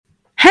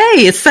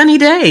Hey, it's Sunny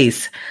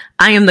Days.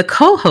 I am the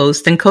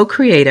co-host and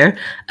co-creator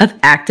of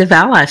Active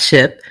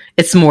Allyship.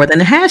 It's more than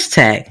a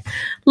hashtag.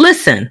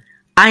 Listen,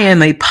 I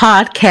am a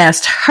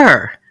podcast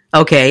her,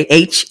 okay,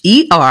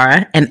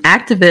 H-E-R, an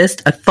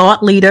activist, a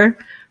thought leader,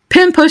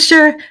 pen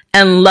pusher,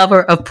 and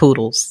lover of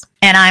poodles.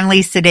 And I'm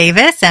Lisa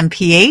Davis,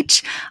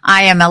 MPH.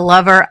 I am a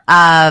lover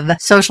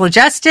of social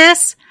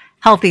justice,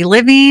 healthy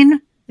living,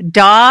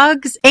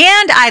 dogs,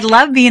 and I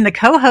love being the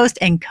co-host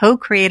and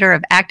co-creator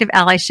of Active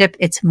Allyship.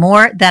 It's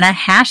more than a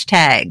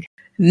hashtag.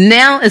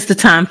 Now is the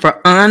time for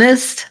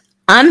honest,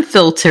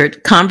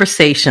 unfiltered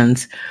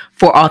conversations,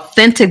 for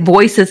authentic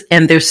voices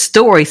and their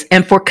stories,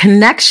 and for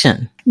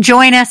connection.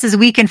 Join us as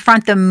we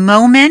confront the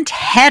moment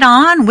head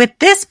on with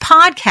this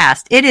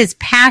podcast. It is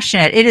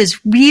passionate. It is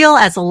real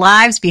as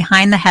lives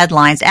behind the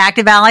headlines.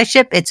 Active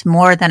Allyship, it's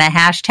more than a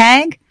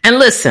hashtag. And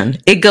listen,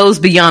 it goes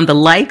beyond the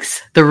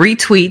likes, the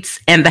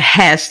retweets, and the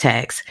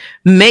hashtags,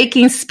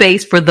 making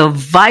space for the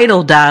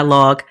vital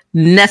dialogue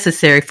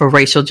necessary for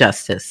racial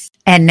justice.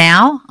 And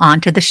now, on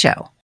to the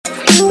show.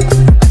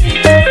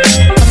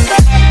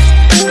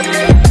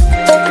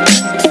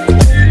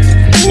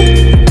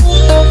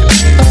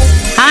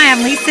 Hi,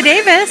 I'm Lisa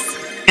Davis.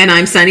 And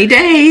I'm Sunny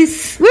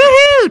Days.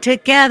 Woohoo!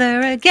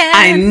 Together again.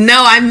 I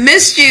know. I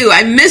missed you.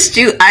 I missed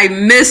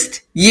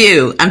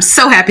you. I'm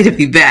so happy to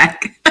be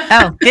back.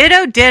 Oh,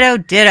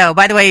 ditto.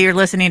 By the way, you're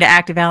listening to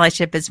Active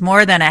Allyship. It's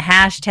more than a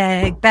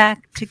hashtag.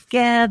 Back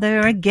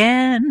together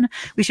again.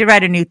 We should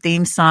write a new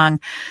theme song.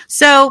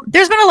 So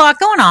there's been a lot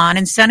going on,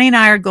 and Sunny and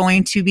I are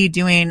going to be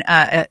doing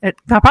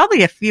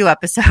probably a few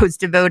episodes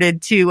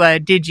devoted to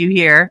Did You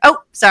Hear? Oh,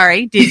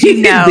 sorry. Did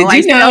you know?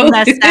 Did you know? Still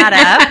messed that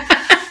up.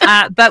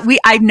 But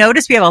I've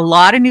noticed we have a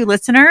lot of new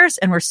listeners,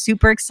 and we're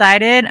super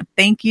excited.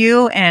 Thank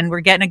you. And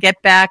we're getting to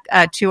get back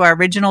to our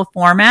original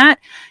format.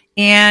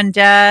 And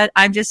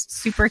I'm just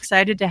super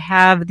excited to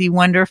have the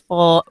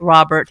wonderful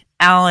Robert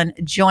Allen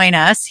join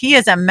us. He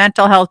is a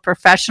mental health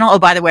professional. Oh,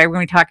 by the way, we're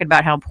going to be talking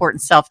about how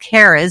important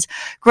self-care is.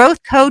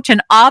 Growth coach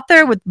and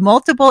author with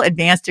multiple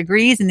advanced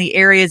degrees in the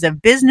areas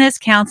of business,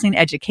 counseling,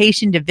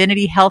 education,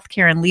 divinity,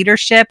 healthcare, and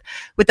leadership.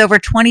 With over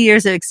 20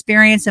 years of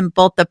experience in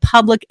both the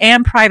public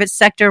and private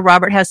sector,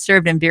 Robert has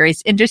served in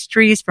various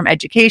industries from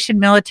education,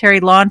 military,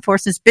 law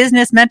enforcement,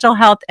 business, mental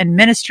health, and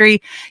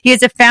ministry. He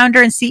is a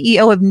founder and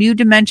CEO of New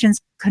Dimensions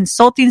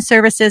Consulting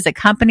Services, a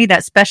company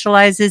that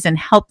specializes in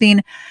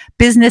helping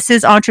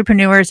businesses,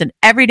 entrepreneurs, and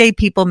everyday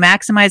people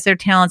maximize their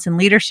talents and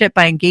leadership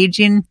by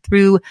engaging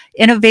through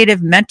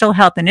innovative mental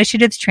health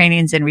initiatives,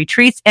 trainings, and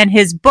retreats. And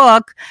his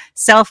book,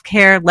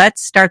 Self-Care,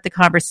 Let's Start the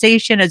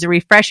Conversation, is a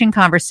refreshing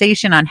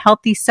conversation on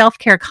healthy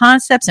self-care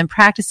concepts and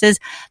practices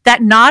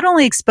that not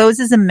only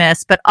exposes a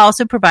myth, but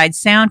also provides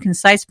sound,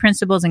 concise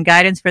principles and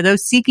guidance for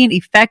those seeking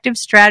effective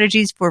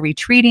strategies for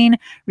retreating,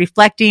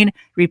 reflecting,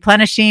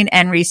 replenishing,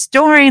 and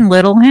restoring.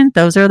 Little hint,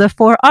 those are the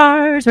 4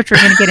 R's, which we're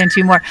going to get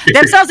into more,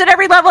 themselves at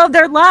every level of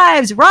their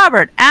lives.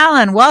 Robert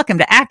Allen, welcome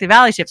to Active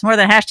Allyship. More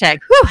than a hashtag.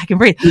 Whew, I can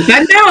breathe.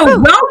 I know.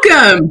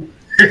 Welcome.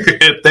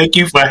 Thank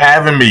you for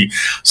having me.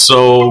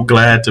 So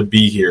glad to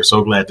be here.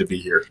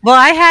 Well,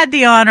 I had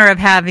the honor of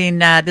having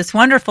this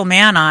wonderful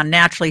man on,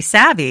 Naturally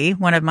Savvy,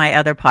 one of my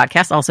other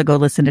podcasts. Also go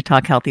listen to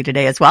Talk Healthy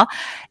today as well.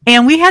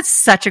 And we had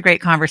such a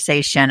great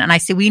conversation. And I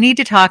said, we need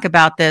to talk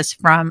about this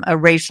from a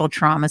racial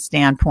trauma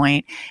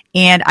standpoint.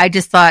 And I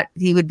just thought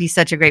he would be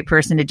such a great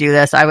person to do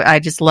this. I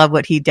just love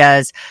what he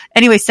does.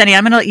 Anyway, Sunny,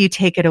 I'm going to let you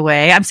take it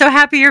away. I'm so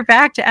happy you're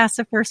back to ask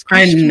the first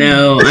question. I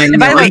know. And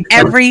by the way,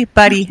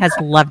 everybody has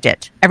loved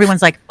it.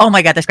 Everyone's like, oh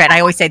my God, that's great. I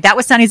always say that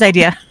was Sunny's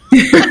idea.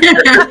 So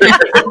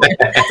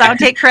I'll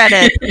take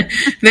credit.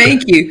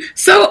 Thank you.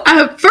 So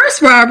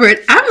first, Robert,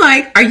 I'm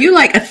like, are you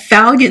like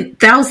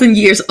 1,000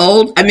 years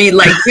old? I mean,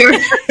 like you're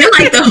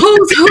like the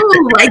who's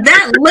who. Like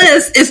that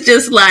list is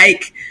just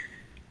like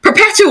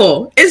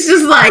perpetual. It's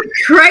just like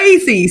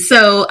crazy.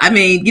 So, I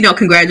mean,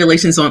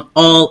 congratulations on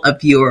all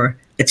of your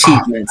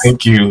achievements.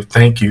 Thank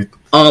you.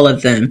 All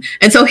of them.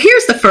 And so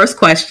here's the first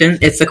question.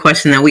 It's the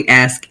question that we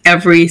ask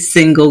every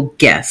single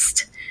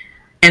guest.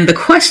 And the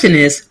question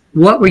is,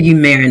 what were you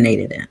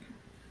marinated in?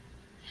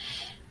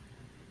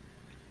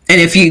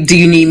 And do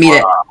you need me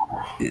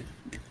to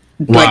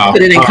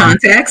put it in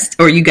context,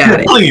 or you got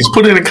it? Please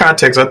put it in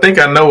context. I think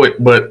I know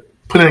it, but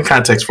put it in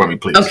context for me,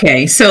 please.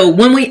 Okay. So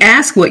when we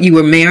ask what you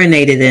were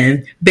marinated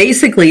in,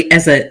 basically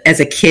as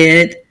a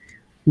kid,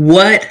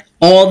 what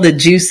all the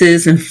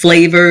juices and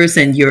flavors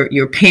and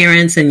your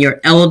parents and your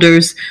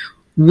elders,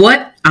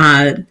 what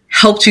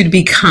helped you to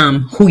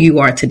become who you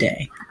are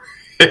today?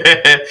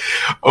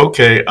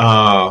 Okay.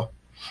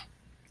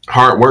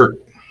 Hard work.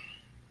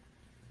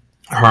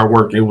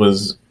 It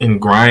was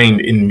ingrained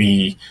in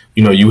me.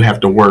 You have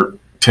to work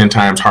 10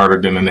 times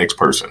harder than the next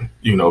person.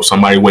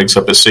 Somebody wakes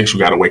up at 6, you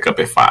got to wake up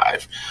at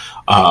 5.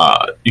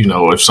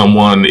 If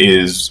someone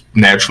is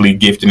naturally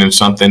gifted in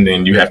something,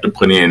 then you have to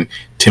put in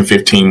 10,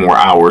 15 more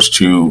hours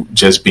to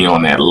just be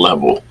on that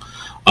level.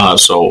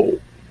 So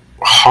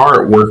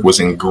hard work was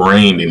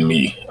ingrained in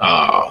me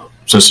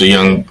since a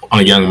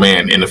young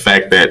man, and the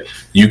fact that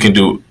you can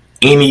do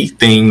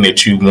anything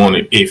that you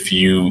wanted if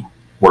you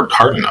worked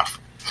hard enough.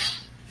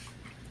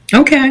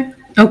 Okay.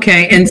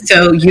 Okay. And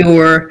so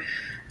your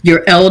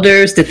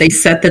elders, did they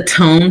set the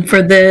tone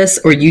for this,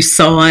 or you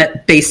saw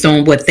it based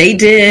on what they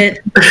did?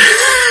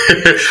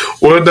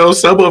 Well, no,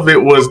 some of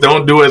it was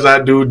don't do as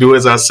I do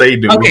as I say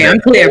do. Okay, I'm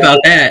clear about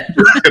that.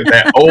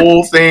 That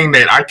old thing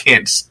that I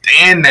can't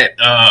stand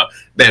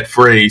that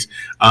phrase.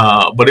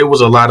 But it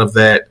was a lot of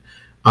that.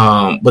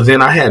 But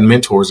then I had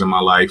mentors in my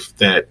life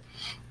that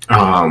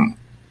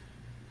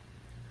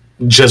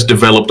just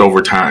developed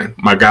over time.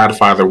 My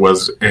godfather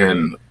was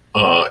an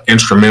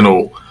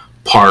instrumental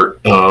part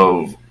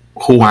of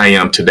who I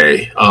am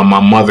today.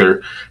 My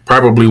mother,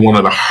 probably one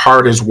of the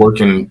hardest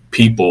working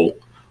people,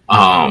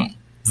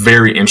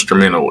 very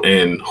instrumental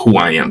in who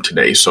I am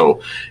today.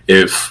 So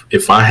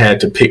if I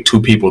had to pick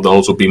two people,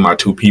 those would be my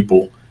two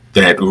people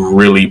that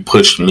really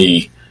pushed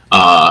me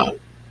to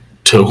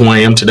who I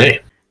am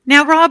today.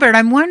 Now, Robert,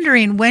 I'm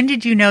wondering, when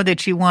did you know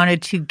that you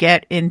wanted to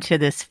get into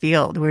this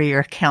field where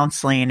you're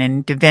counseling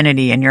and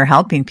divinity and you're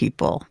helping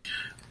people?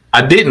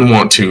 I didn't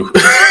want to.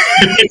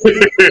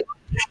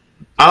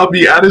 I'll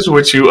be honest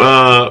with you.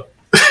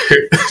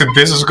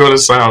 This is going to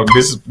sound,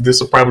 this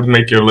will probably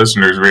make your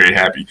listeners very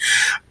happy.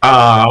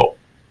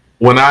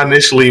 When I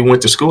initially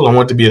went to school, I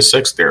wanted to be a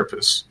sex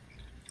therapist.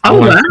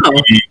 Oh, wow.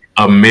 To be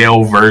a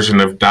male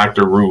version of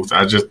Dr. Ruth.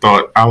 I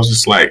was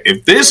just like,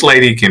 if this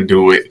lady can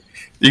do it,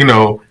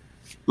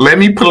 let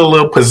me put a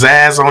little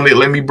pizzazz on it.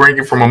 Let me bring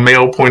it from a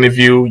male point of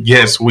view.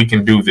 Yes, we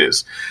can do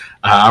this.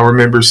 I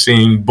remember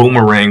seeing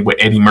Boomerang with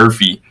Eddie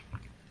Murphy,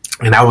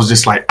 and I was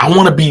just like, I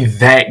want to be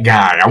that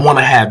guy. I want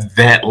to have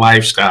that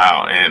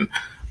lifestyle, and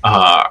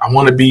I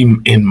want to be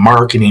in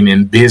marketing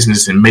and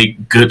business and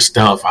make good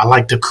stuff. I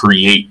like to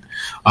create.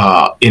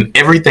 In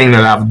everything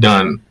that I've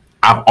done,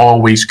 I've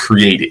always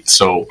created.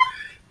 So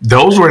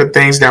those were the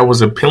things that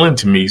was appealing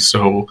to me.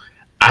 So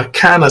I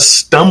kind of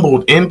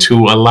stumbled into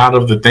a lot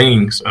of the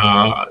things.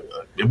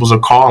 It was a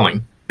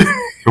calling.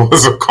 It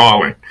was a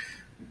calling.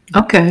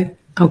 Okay.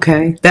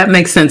 That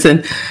makes sense.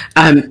 And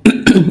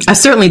I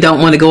certainly don't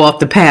want to go off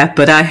the path,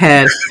 but I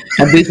had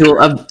a visual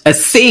of a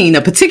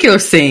particular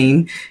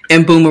scene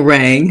in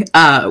Boomerang,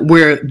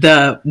 where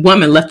the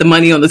woman left the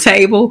money on the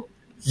table.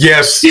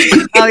 Yes.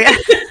 Oh, yeah.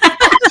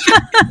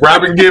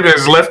 Robin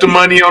Gibbons left the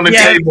money on the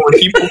table, and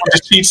he pulled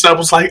the sheets up.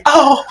 Was like,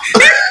 oh.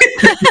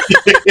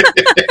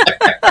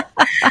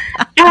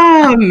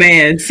 Oh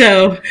man.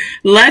 So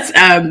let's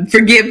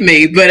forgive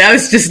me, but I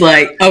was just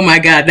like, oh my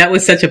God, that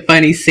was such a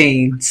funny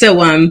scene.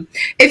 So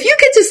if you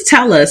could just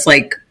tell us,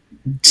 like,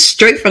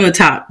 straight from the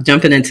top,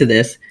 jumping into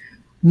this,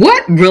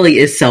 what really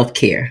is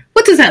self-care?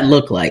 What does that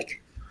look like?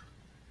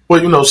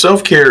 Well,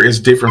 self-care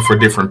is different for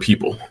different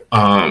people.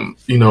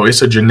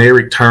 It's a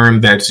generic term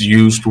that's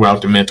used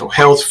throughout the mental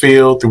health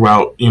field,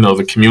 throughout,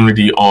 the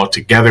community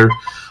altogether.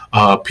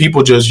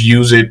 People just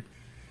use it,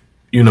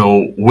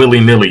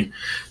 willy-nilly.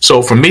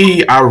 So for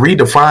me, I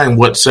redefine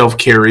what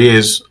self-care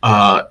is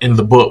in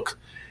the book.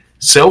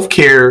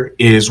 Self-care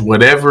is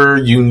whatever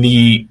you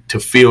need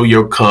to fill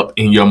your cup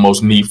in your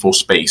most needful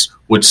space,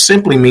 which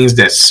simply means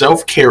that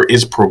self-care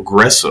is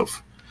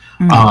progressive.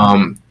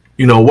 Mm-hmm.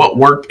 What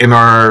worked in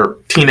our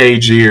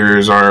teenage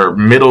years, our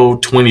middle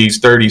 20s,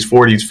 30s,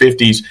 40s,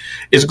 50s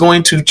is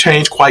going to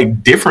change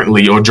quite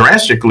differently or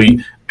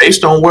drastically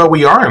based on where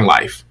we are in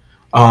life,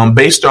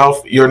 based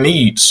off your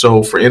needs.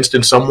 So, for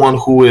instance, someone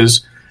who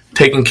is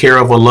taking care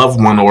of a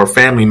loved one or a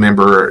family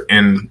member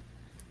and,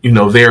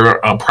 they're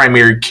a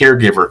primary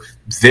caregiver,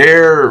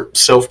 their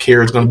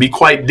self-care is going to be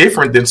quite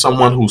different than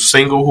someone who's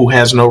single, who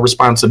has no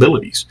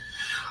responsibilities.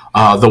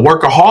 The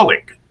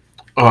workaholic.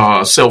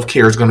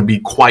 Self-care is going to be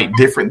quite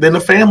different than a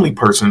family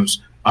person's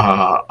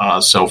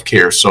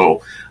self-care.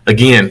 So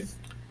again,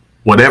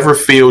 whatever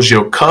fills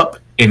your cup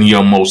in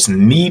your most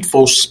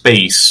needful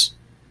space,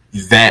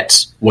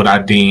 that's what I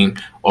deem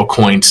or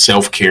coined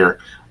self-care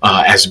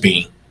as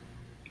being.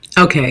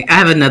 Okay, I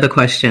have another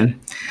question.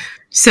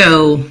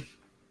 So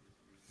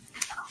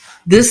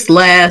this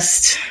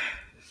last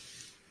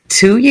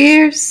 2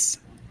 years?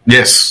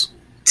 Yes.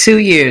 2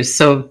 years.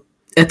 So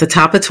at the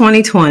top of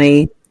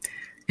 2020,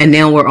 and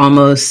now we're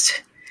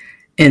almost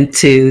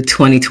into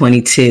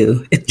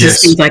 2022. It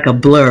just seems like a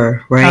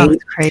blur, right? Oh,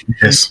 great.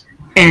 Yes.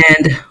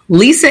 And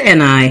Lisa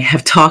and I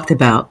have talked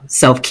about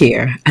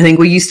self-care. I think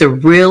we used to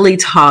really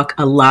talk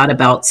a lot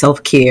about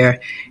self-care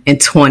in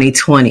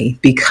 2020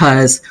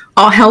 because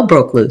all hell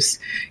broke loose,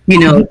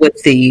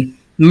 with the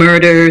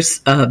murders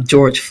of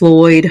George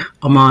Floyd,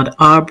 Ahmaud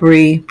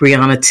Arbery,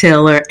 Breonna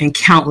Taylor, and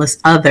countless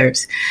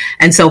others.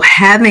 And so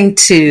having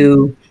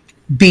to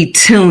be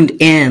tuned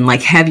in,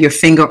 like have your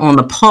finger on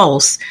the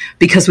pulse,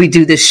 because we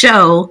do this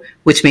show,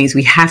 which means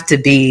we have to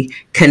be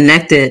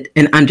connected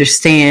and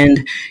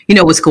understand,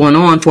 what's going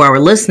on for our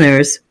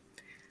listeners,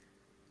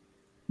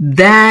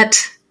 that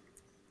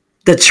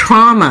the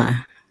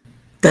trauma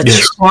that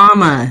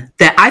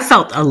I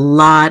felt, a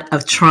lot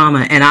of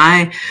trauma, and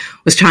I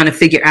was trying to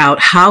figure out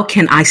how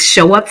can I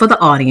show up for the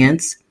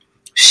audience,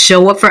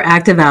 show up for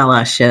active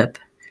allyship,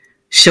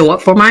 show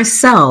up for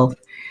myself,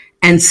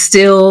 and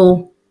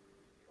still,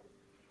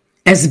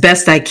 as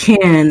best I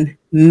can,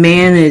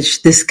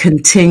 manage this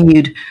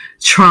continued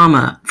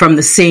trauma from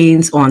the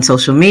scenes on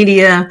social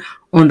media,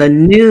 on the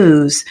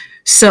news.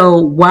 So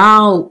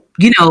while,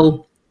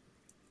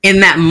 in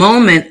that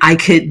moment, I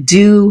could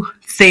do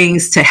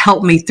things to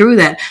help me through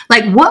that.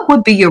 Like, what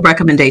would be your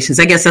recommendations?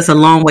 I guess that's a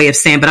long way of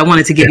saying, but I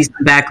wanted to give you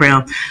some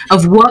background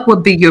of what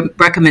would be your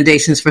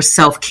recommendations for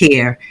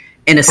self-care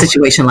in a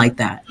situation like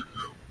that.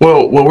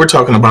 Well, what we're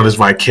talking about is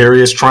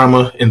vicarious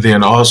trauma, and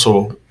then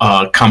also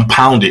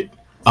compounded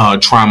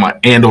trauma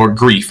and or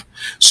grief.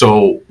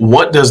 So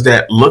what does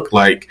that look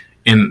like?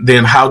 And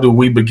then how do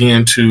we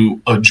begin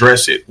to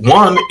address it?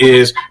 One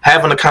is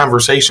having a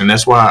conversation.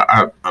 That's why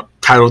I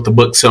titled the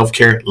book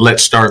Self-Care,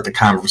 Let's Start the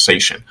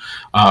Conversation.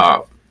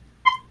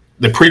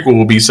 The prequel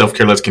will be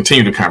Self-Care, Let's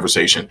Continue the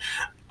Conversation.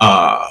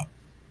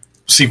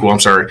 Sequel, I'm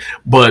sorry.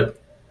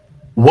 But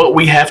what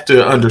we have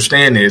to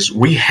understand is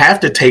we have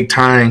to take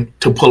time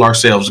to pull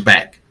ourselves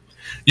back.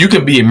 You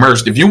can be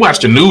immersed. If you watch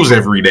the news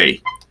every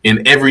day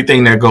in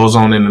everything that goes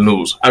on in the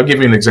news, I'll give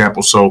you an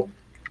example. So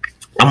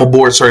I'm a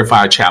board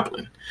certified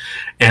chaplain.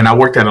 And I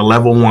worked at a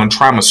level 1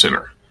 trauma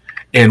center,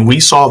 and we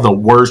saw the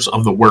worst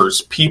of the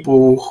worst.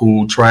 People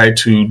who tried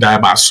to die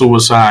by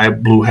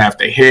suicide, blew half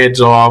their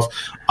heads off,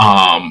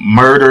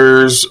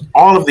 murders,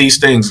 all of these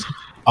things.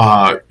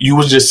 You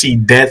would just see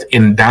death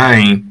and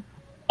dying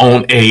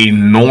on a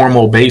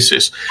normal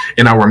basis.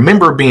 And I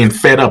remember being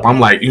fed up. I'm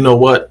like, you know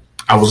what?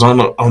 I was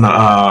on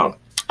a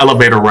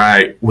elevator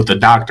ride with the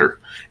doctor,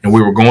 and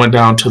we were going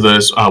down to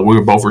this. We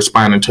were both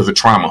responding to the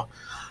trauma.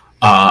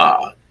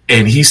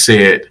 And he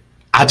said,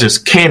 I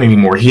just can't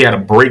anymore. He had a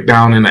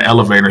breakdown in the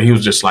elevator. He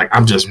was just like,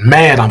 I'm just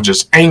mad. I'm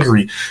just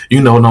angry.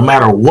 No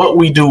matter what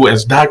we do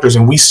as doctors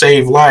and we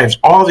save lives,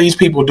 all these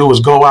people do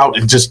is go out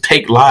and just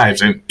take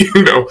lives. And,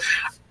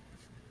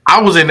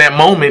 I was in that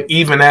moment,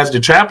 even as the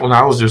chaplain,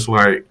 I was just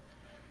like,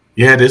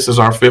 yeah, this is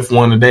our 5th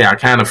one today. I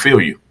kind of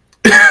feel you.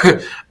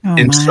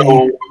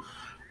 So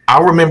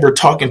I remember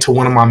talking to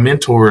one of my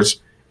mentors,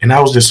 and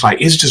I was just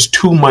like, it's just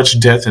too much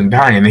death and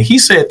dying. And he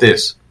said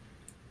this.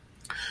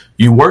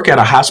 You work at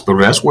a hospital.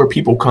 That's where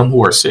people come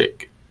who are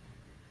sick.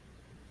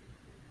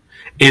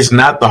 It's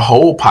not the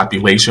whole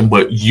population,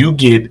 but you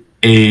get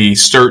a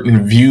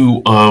certain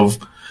view of,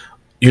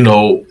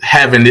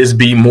 having this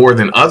be more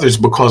than others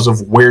because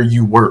of where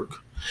you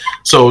work.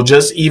 So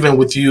just even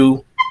with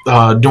you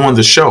doing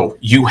the show,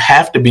 you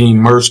have to be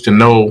immersed to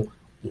know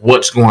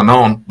what's going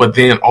on. But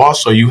then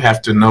also you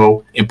have to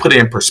know and put it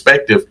in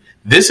perspective.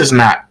 This is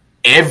not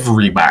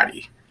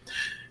everybody.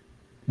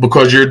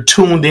 Because you're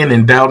tuned in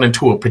and dialed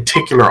into a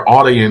particular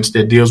audience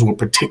that deals with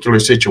particular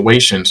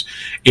situations,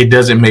 it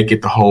doesn't make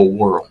it the whole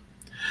world.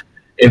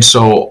 And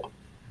so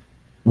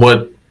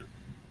what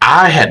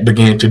I had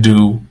began to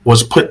do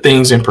was put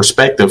things in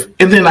perspective,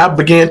 and then I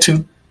began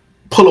to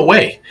pull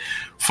away.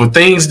 For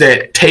things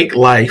that take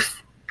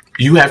life,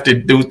 you have to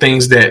do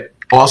things that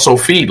also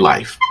feed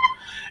life.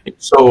 And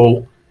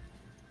so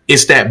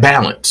it's that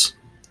balance.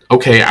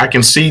 Okay, I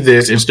can see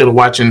this instead of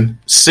watching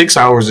 6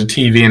 hours of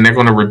TV and they're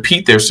going to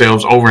repeat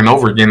themselves over and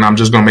over again. I'm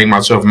just going to make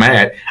myself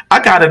mad.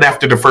 I got it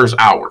after the first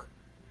hour.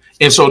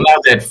 And so now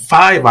that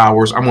 5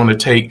 hours, I'm going to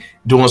take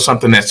doing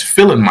something that's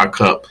filling my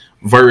cup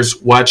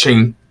versus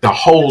watching the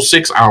whole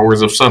 6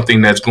 hours of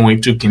something that's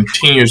going to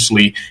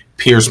continuously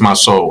pierce my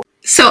soul.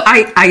 So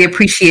I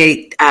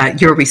appreciate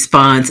your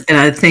response. And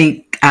I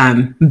think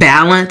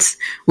balance,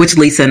 which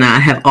Lisa and I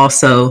have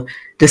also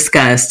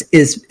discussed,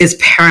 is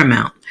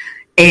paramount.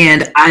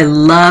 And I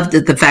loved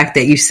the fact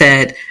that you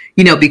said,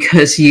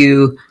 because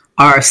you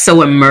are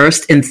so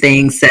immersed in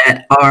things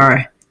that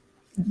are,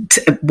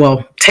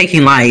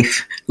 taking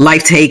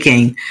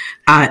life-taking,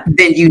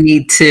 then you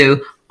need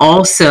to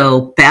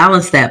also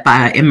balance that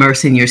by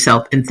immersing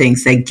yourself in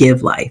things that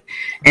give life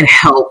and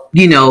help,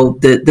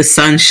 the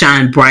sun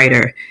shine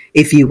brighter,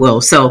 if you will.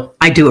 So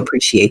I do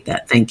appreciate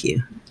that. Thank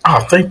you.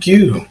 Oh, thank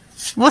you.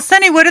 Well,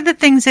 Sunny, what are the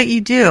things that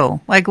you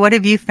do? Like, what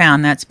have you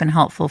found that's been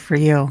helpful for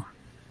you?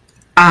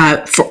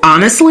 For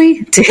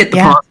honestly, to hit the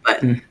pause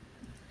button.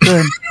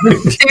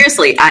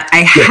 Seriously, I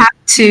have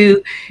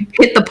to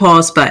hit the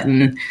pause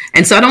button.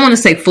 And so I don't want to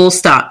say full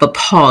stop, but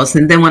pause.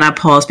 And then when I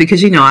pause,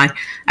 because, I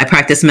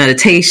practice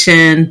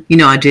meditation,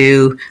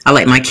 I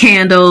light my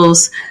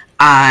candles,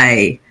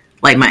 I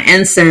light my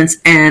incense.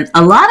 And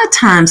a lot of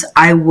times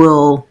I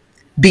will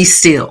be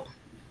still.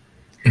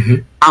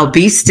 Mm-hmm. I'll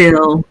be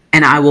still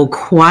and I will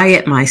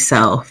quiet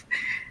myself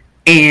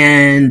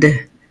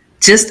and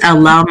just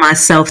allow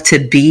myself to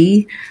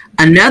be.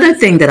 Another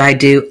thing that I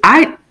do,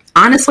 I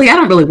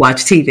don't really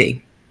watch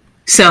TV.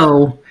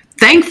 So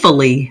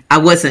thankfully, I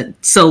wasn't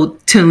so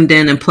tuned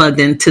in and plugged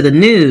into the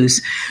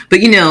news. But,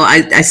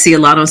 I see a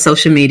lot on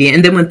social media.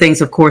 And then when things,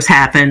 of course,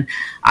 happen,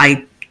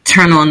 I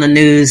turn on the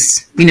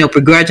news,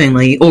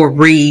 begrudgingly or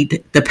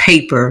read the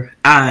paper.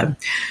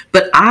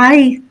 But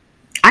I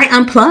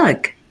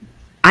unplug.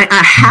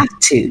 I have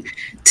to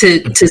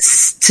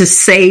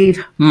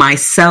save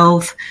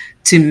myself,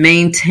 to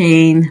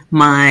maintain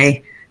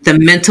the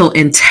mental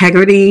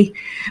integrity,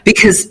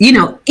 because,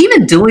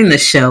 even doing the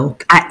show,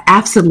 I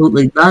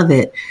absolutely love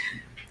it.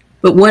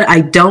 But what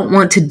I don't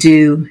want to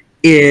do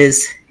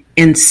is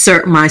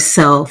insert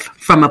myself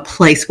from a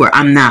place where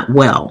I'm not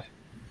well.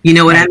 You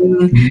know what I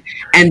mean?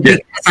 And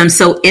because I'm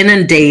so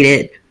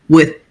inundated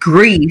with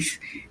grief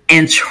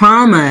and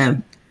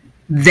trauma,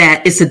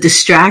 that it's a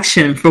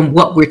distraction from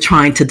what we're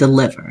trying to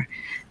deliver.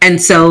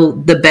 And so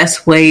the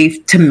best way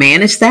to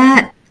manage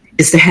that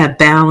is to have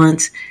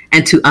balance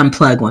and to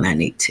unplug when I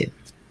need to.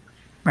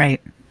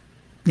 Right.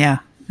 Yeah,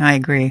 I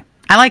agree.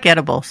 I like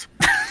edibles.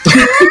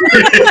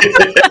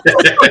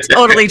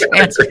 Totally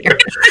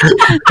transparent.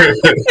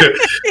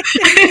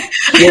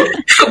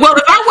 Well,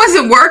 if I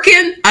wasn't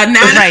working a 9 to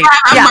 5,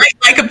 I might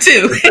like them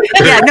too.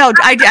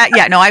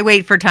 I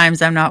wait for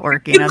times I'm not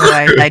working.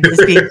 Otherwise, I'd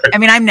just be. I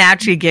mean, I'm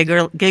naturally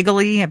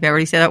giggly. Have you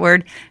already said that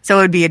word? So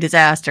it would be a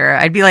disaster.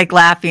 I'd be like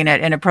laughing at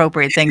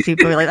inappropriate things.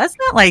 People are like, "That's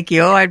not like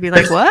you." I'd be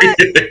like, "What?"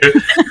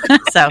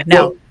 So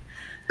no.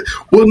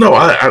 Well, no,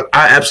 I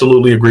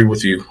absolutely agree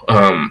with you.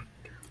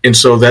 And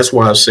so that's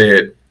why I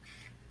said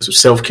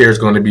self-care is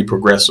going to be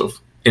progressive.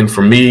 And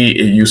for me,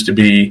 it used to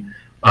be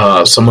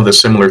some of the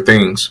similar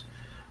things.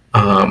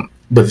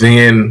 But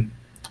then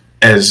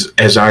as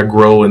I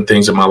grow and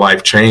things in my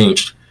life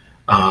changed,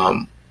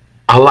 I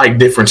like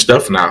different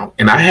stuff now.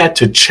 And I had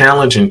to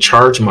challenge and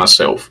charge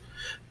myself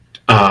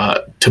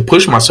to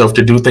push myself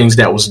to do things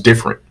that was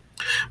different.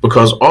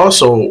 Because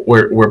also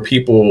where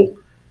people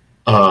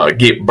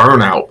get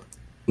burnout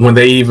when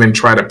they even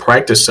try to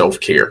practice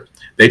self-care.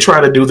 They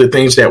try to do the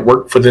things that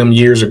worked for them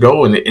years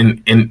ago, and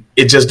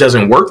it just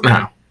doesn't work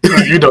now.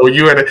 You know,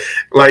 you had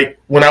like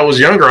when I was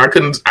younger, I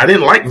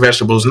didn't like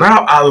vegetables.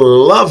 Now I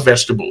love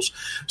vegetables.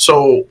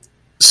 So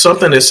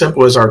something as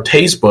simple as our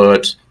taste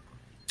buds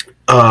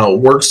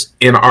works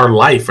in our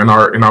life, in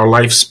our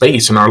life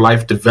space, in our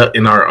life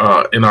development.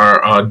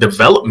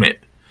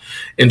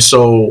 And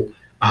so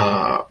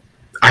I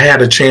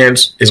had a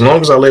chance. As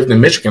long as I lived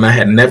in Michigan, I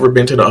had never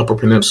been to the Upper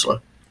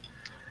Peninsula,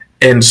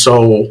 and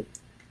so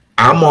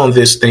I'm on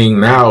this thing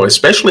now,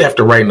 especially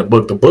after writing the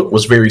book. The book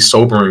was very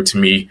sobering to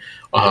me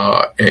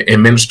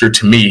and ministered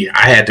to me.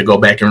 I had to go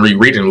back and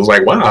reread it. And it was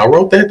like, wow, I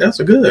wrote that. That's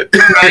good.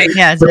 Right.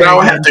 Yeah, but now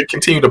I have to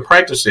continue to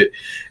practice it.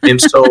 And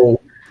so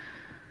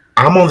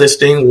I'm on this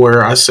thing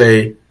where I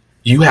say,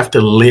 you have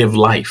to live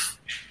life,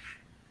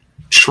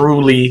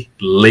 truly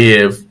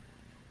live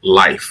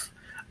life.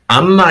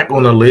 I'm not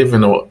going to live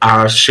in a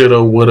I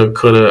shoulda, woulda,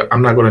 coulda.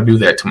 I'm not going to do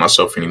that to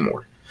myself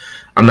anymore.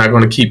 I'm not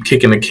going to keep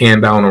kicking the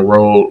can down the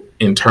road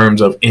in terms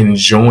of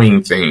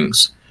enjoying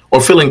things or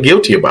feeling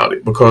guilty about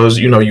it because,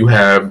 you know, you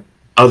have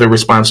other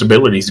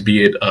responsibilities,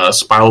 be it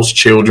spouse,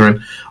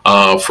 children,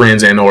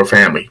 friends and or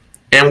family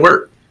and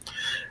work.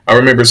 I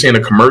remember seeing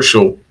a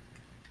commercial.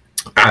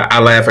 I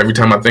laugh every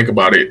time I think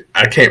about it.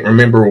 I can't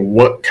remember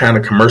what kind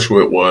of commercial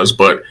it was,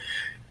 but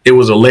it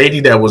was a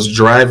lady that was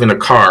driving a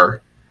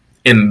car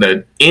and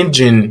the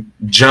engine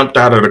jumped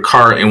out of the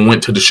car and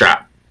went to the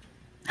shop.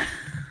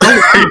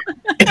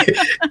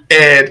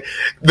 And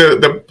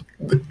the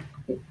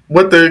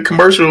what the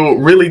commercial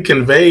really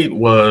conveyed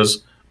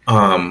was,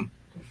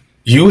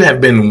 you have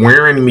been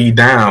wearing me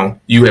down.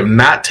 You have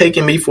not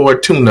taken me for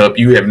a tune-up.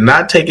 You have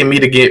not taken me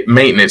to get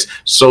maintenance.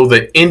 So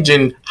the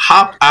engine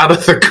hopped out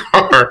of the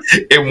car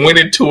and went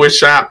into a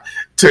shop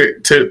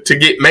to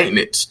get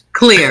maintenance.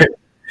 Clear.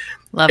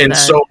 Love and that.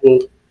 So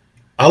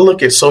I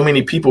look at so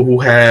many people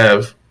who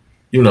have,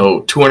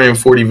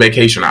 240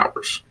 vacation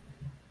hours.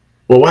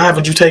 Well, why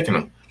haven't you taken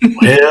them?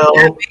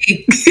 Well,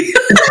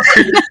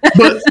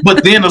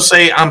 but then they'll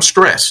say I'm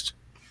stressed.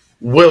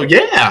 Well,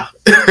 yeah,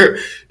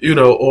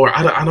 or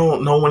I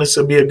don't know when it's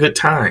going to be a good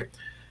time.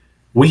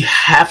 We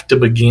have to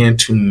begin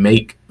to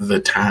make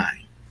the time.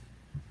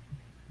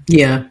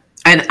 Yeah.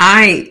 And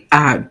I,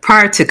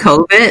 prior to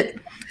COVID,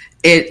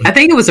 I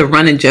think it was a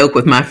running joke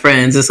with my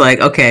friends. It's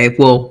like, okay,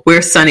 well,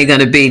 where's Sunny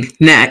going to be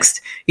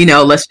next?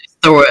 Let's just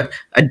throw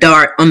a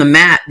dart on the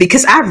map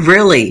because I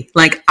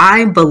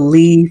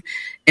believe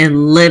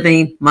in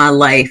living my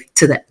life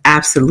to the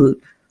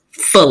absolute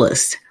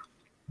fullest.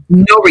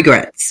 No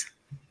regrets.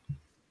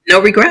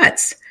 No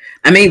regrets.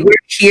 I mean, we're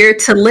here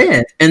to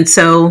live. And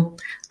so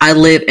I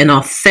live an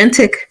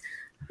authentic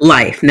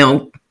life.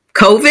 Now,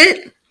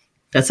 COVID,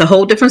 that's a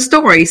whole different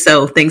story.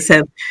 So things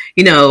have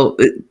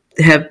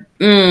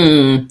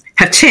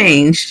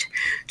changed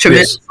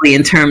tremendously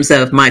in terms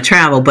of my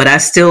travel, but I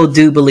still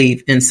do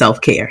believe in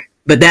self-care.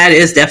 But that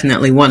is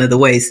definitely one of the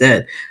ways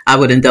that I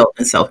would indulge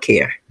in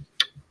self-care.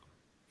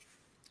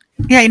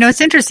 Yeah, it's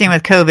interesting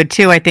with COVID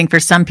too. I think for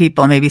some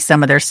people, maybe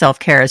some of their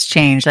self-care has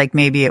changed. Like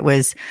maybe it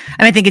was,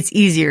 I think it's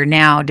easier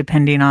now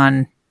depending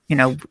on,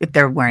 if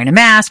they're wearing a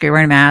mask or you're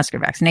wearing a mask or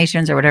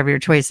vaccinations or whatever your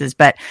choice is,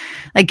 but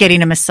like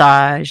getting a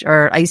massage,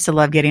 or I used to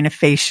love getting a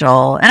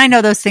facial. And I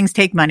know those things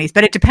take money,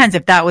 but it depends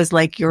if that was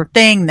like your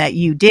thing that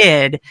you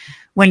did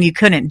when you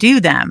couldn't do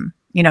them.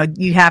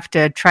 you have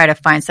to try to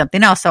find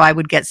something else. So I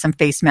would get some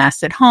face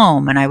masks at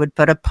home, and I would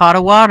put a pot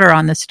of water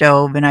on the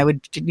stove, and I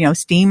would,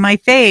 steam my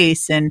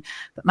face and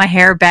put my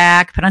hair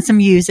back, put on some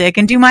music,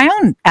 and do my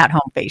own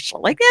at-home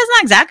facial. Like, it's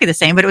not exactly the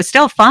same, but it was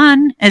still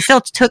fun. And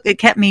it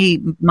kept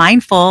me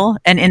mindful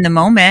and in the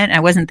moment. I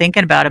wasn't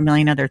thinking about a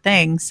million other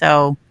things.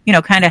 So,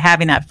 kind of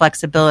having that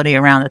flexibility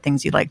around the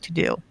things you like to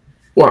do.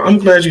 Well, I'm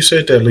glad you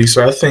said that,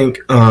 Lisa. I think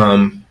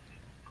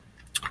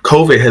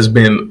COVID has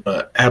been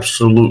an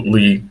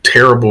absolutely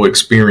terrible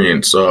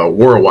experience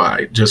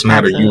worldwide, just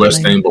not a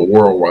U.S. thing, but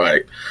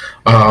worldwide.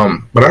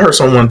 But I heard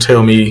someone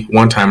tell me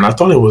one time, and I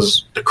thought it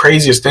was the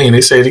craziest thing.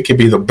 They said it could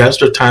be the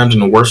best of times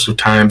and the worst of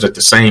times at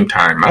the same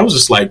time. I was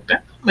just like,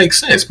 that makes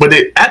sense. But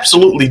it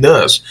absolutely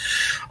does.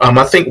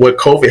 I think what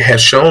COVID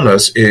has shown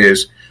us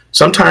is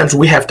sometimes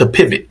we have to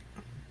pivot.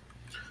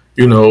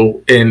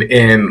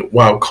 And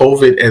while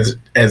COVID,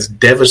 as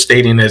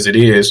devastating as it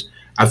is,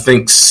 I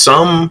think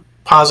some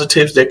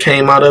positives that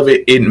came out of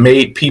it, it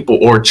made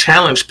people or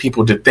challenged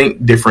people to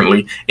think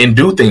differently and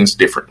do things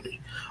differently.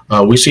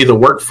 We see the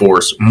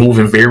workforce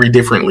moving very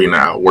differently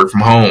now, work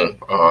from home.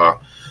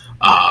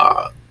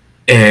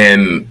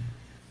 And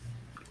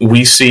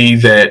we see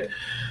that,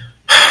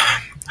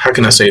 how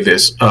can I say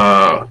this?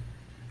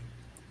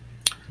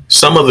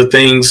 Some of the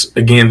things,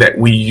 again, that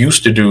we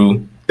used to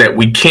do that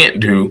we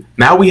can't do,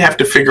 now we have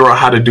to figure out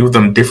how to do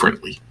them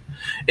differently.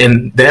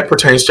 And that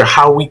pertains to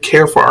how we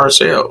care for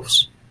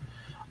ourselves.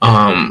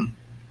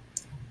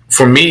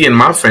 For me and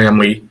my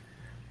family,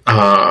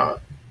 I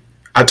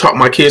taught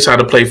my kids how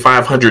to play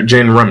 500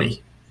 gin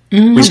rummy.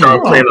 Mm-hmm. We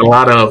started playing a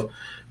lot of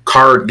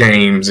card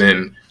games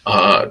and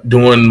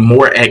doing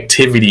more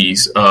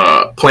activities,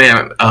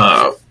 playing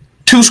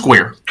two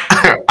square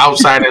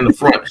outside in the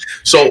front.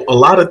 So a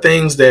lot of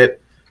things that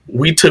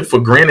we took for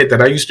granted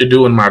that I used to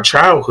do in my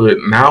childhood,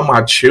 now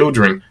my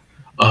children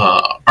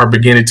are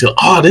beginning to,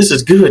 this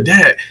is good,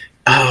 Dad.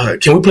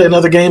 Can we play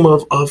another game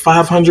of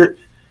 500?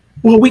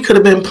 Well, we could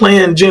have been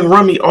playing gin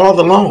rummy all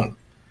along,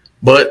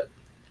 but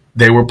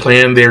they were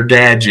playing their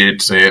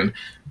gadgets, and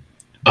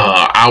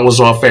I was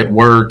off at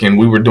work, and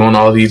we were doing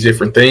all these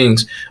different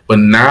things. But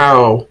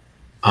now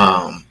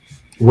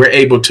we're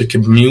able to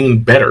commune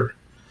better.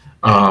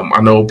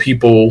 I know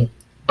people,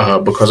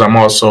 because I'm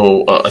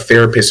also a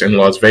therapist in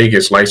Las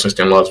Vegas, licensed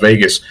in Las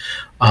Vegas,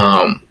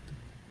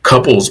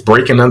 couples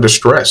breaking under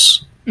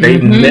stress. They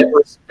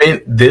never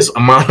spent this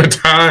amount of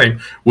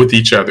time with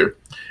each other.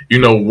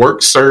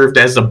 Work served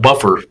as a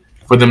buffer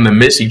for them to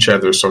miss each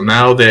other. So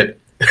now that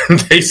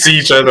they see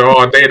each other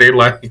all day, they're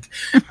like,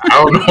 I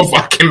don't know if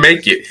I can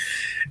make it.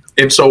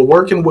 And so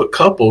working with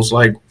couples,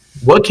 like,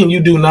 what can you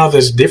do now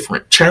that's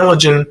different?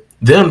 Challenging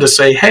them to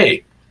say,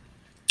 hey,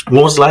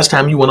 when was the last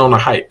time you went on a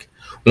hike?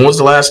 When was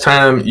the last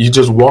time you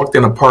just walked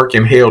in a park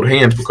and held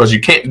hands? Because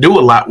you can't do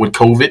a lot with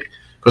COVID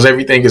because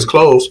everything is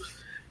closed.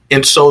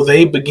 And so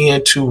they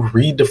began to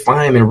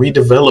redefine and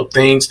redevelop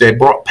things that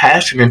brought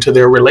passion into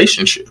their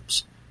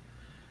relationships.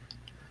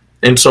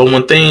 And so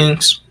when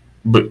things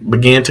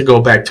began to go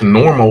back to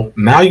normal,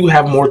 now you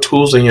have more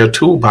tools in your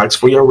toolbox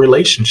for your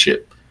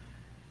relationship.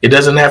 It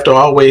doesn't have to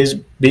always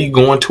be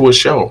going to a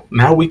show.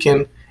 Now we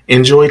can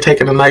enjoy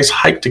taking a nice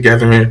hike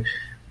together and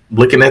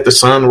looking at the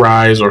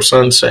sunrise or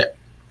sunset.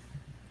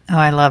 Oh,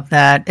 I love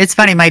that. It's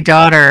funny. My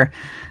daughter,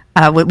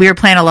 we were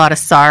playing a lot of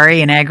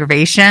sorry and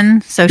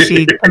aggravation. So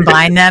she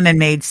combined them and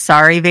made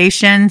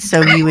sorryvation.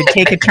 So you would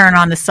take a turn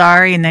on the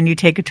sorry, and then you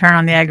take a turn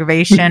on the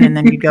aggravation, and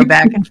then you go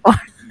back and forth.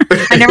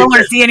 I never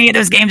want to see any of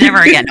those games ever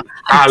again.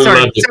 I'm sort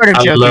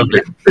of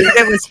joking.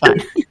 It was fun.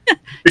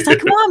 It's like,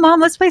 come on, Mom,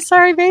 let's play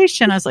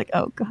sorryvation. I was like,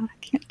 oh God, I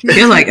can't do it.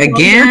 You're like,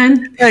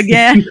 again?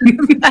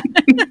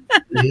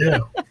 Yeah.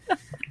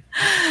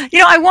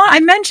 I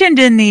mentioned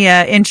in the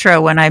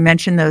intro when I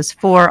mentioned those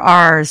 4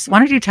 R's. Why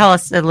don't you tell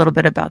us a little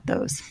bit about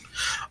those?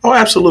 Oh,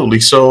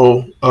 absolutely.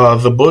 So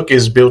the book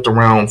is built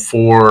around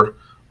 4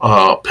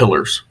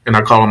 pillars, and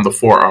I call them the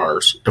 4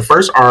 R's. The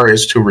first R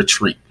is to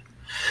retreat.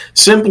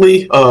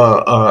 Simply,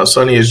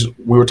 Sonny, as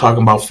we were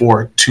talking about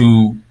before,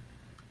 to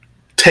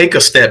take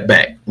a step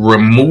back,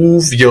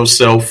 remove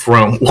yourself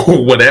from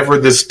whatever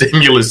the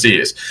stimulus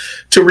is,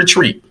 to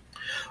retreat.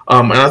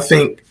 And I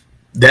think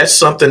that's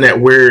something that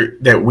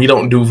we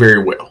don't do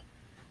very well.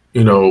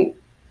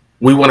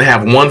 We want to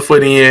have one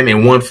foot in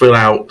and one foot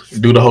out,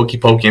 do the hokey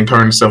pokey and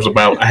turn ourselves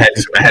about. I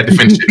had to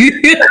finish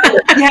it.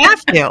 You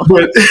have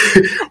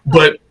to.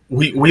 But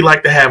we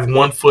like to have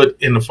one foot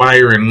in the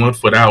fire and one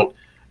foot out,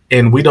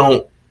 and we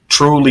don't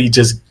truly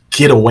just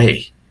get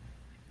away.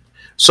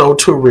 So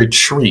to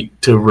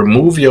retreat, to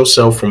remove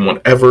yourself from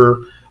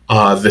whatever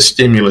the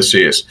stimulus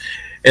is.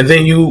 And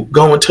then you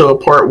go into a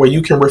part where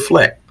you can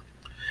reflect.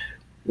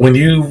 When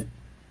you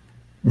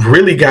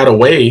really got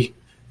away,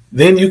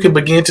 then you can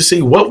begin to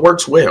see what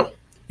works well.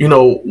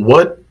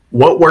 What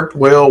worked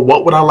well?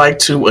 What would I like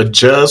to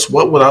adjust?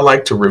 What would I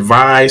like to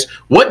revise?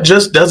 What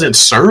just doesn't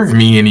serve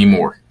me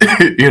anymore?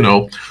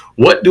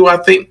 What do I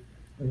think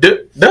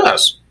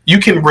does? You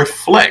can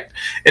reflect.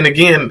 And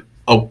again,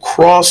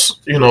 across,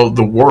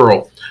 the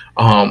world,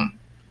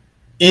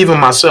 even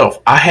myself,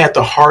 I had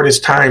the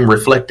hardest time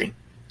reflecting.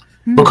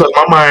 Because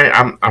my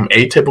mind, I'm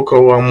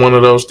atypical. I'm one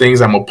of those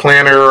things. I'm a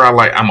planner.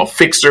 I'm a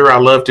fixer. I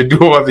love to do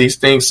all these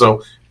things.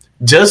 So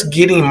just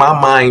getting my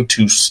mind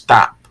to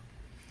stop,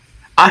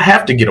 I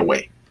have to get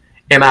away.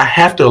 And I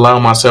have to allow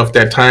myself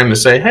that time to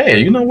say,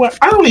 hey, you know what?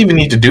 I don't even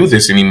need to do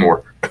this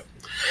anymore.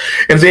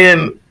 And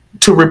then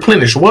to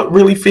replenish, what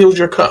really fills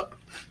your cup?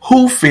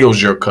 Who fills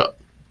your cup?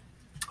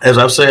 As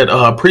I've said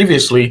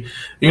previously,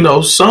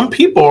 some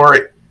people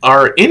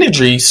are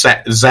energy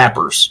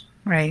zappers.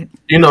 Right.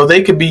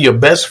 They could be your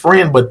best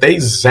friend, but they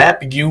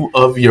zap you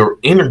of your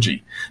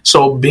energy.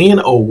 So being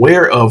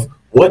aware of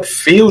what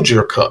fills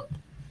your cup,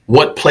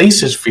 what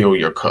places fill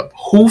your cup,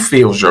 who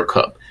fills your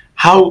cup,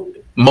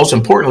 most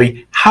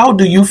importantly, how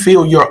do you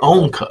fill your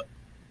own cup?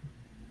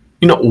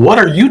 What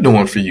are you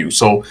doing for you?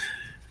 So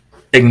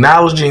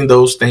acknowledging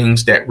those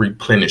things that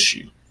replenish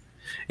you.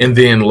 And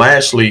then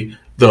lastly,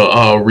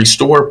 the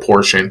restore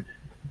portion,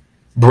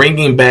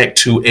 bringing back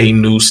to a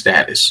new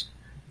status.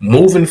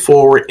 Moving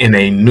forward in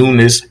a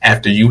newness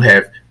after you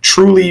have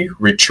truly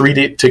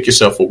retreated, took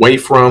yourself away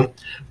from,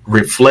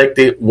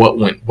 reflected what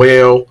went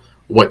well,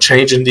 what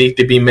changes need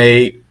to be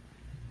made,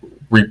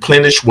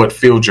 replenish what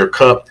filled your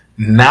cup.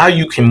 Now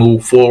you can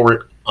move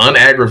forward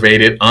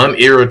unaggravated,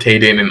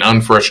 unirritated, and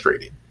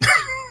unfrustrated.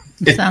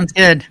 Sounds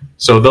good.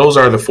 So those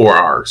are the 4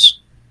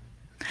 R's.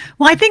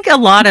 Well, I think a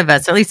lot of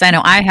us, at least I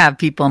know I have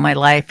people in my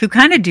life who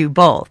kind of do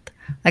both.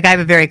 Like I have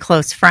a very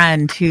close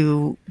friend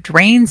who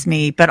drains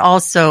me, but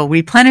also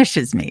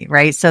replenishes me,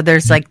 right? So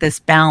there's like this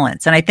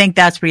balance. And I think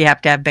that's where you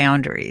have to have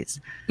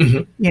boundaries,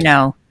 And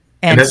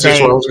that's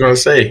just what I was going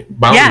to say.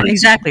 Boundaries. Yeah,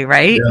 exactly,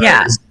 right?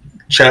 Yeah.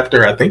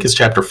 I think it's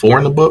chapter 4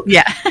 in the book.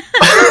 Yeah.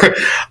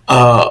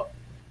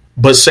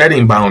 But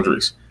setting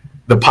boundaries,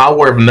 the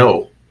power of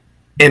no,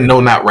 and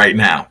no, not right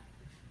now.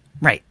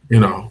 Right.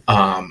 The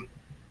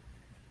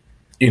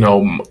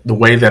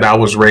way that I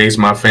was raised,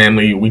 my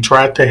family, we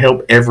tried to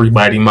help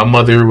everybody. My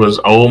mother was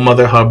old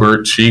Mother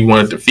Hubbard. She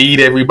wanted to feed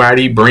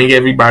everybody, bring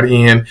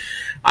everybody in.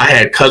 I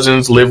had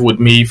cousins live with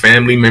me,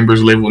 family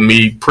members live with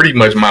me pretty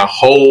much throughout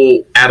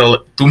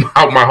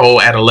my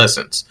whole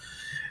adolescence.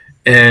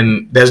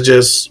 And that's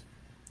just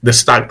the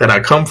stock that I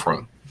come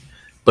from.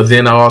 But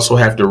then I also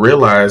have to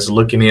realize,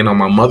 looking in on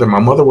my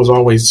mother was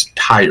always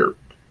tired.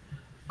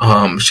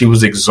 She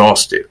was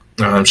exhausted.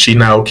 She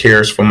now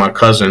cares for my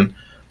cousin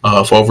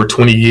for over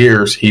 20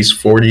 years. He's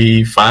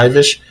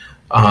 45-ish.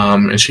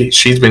 And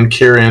she's been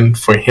caring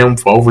for him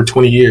for over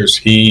 20 years.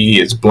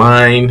 He is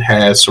blind,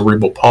 has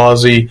cerebral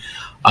palsy.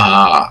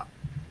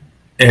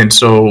 And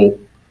so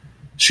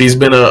she's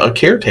been a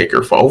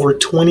caretaker for over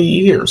 20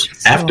 years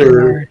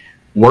after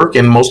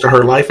working most of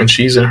her life, and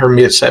she's in her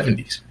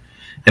mid-70s.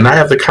 And I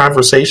have the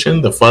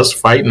conversation, the fuss,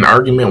 fight, and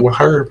argument with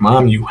her.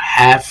 Mom, you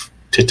have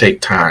to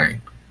take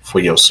time for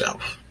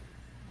yourself.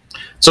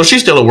 So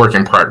she's still a work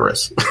in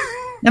progress.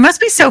 It must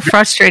be so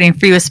frustrating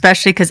for you,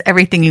 especially because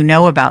everything you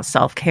know about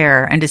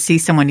self-care, and to see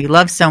someone you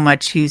love so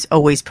much who's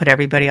always put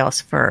everybody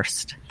else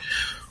first.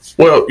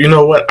 Well, you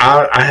know what?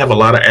 I have a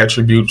lot of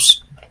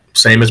attributes,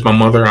 same as my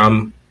mother.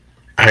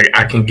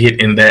 I can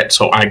get in that,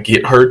 so I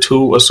get her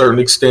to a certain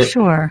extent.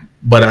 Sure.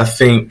 But I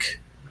think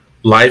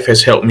life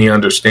has helped me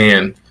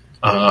understand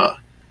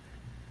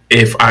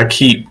if I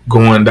keep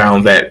going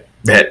down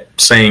that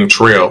same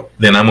trail,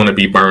 then I'm going to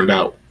be burned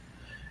out.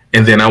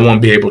 And then I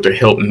won't be able to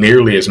help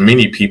nearly as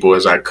many people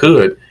as I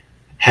could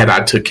had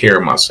I took care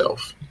of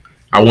myself.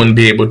 I wouldn't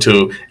be able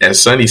to,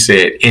 as Sunny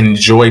said,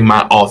 enjoy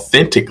my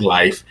authentic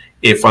life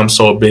if I'm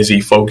so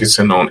busy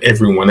focusing on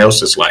everyone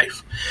else's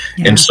life.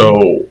 Yeah. And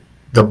so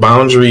the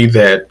boundary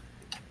that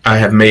I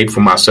have made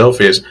for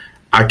myself is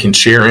I can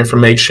share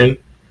information.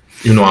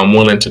 I'm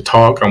willing to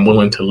talk. I'm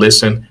willing to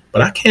listen,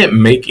 but I can't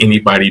make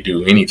anybody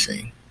do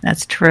anything.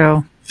 That's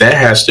true. That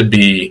has to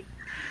be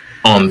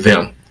on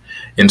them.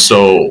 And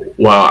so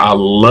while I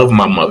love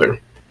my mother,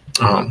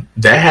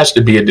 that has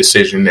to be a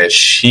decision that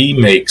she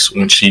makes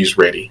when she's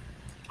ready,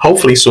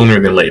 hopefully sooner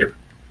than later.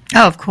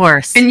 Oh, of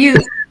course. And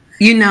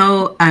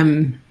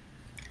I'm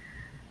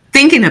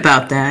thinking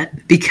about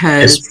that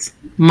because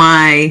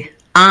my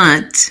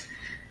aunt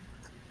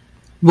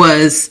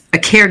was a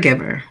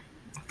caregiver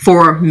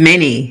for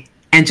many.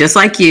 And just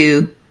like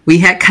you, we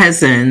had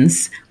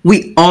cousins.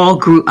 We all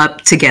grew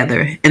up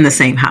together in the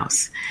same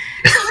house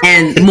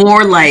and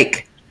more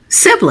like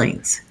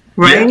siblings,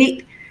 right?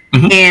 Yeah.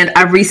 Mm-hmm. And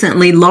I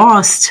recently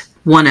lost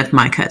one of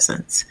my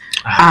cousins.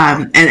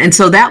 And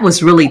so that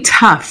was really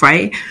tough,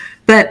 right?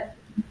 But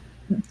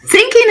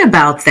thinking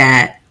about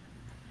that,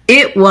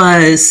 it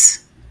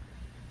was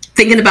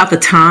thinking about the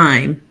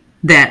time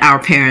that our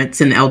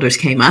parents and elders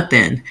came up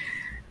in.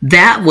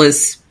 That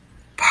was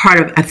part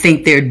of, I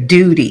think, their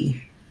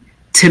duty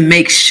to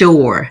make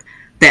sure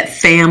that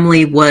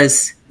family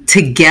was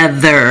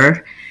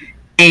together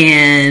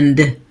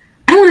and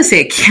I don't want to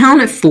say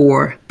accounted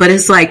for, but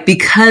it's like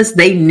because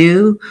they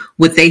knew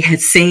what they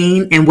had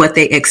seen and what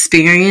they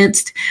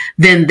experienced,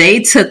 then they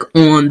took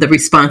on the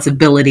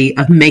responsibility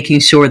of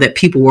making sure that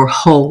people were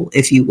whole,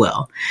 if you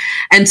will.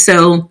 And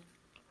so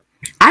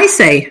I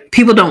say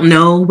people don't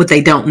know what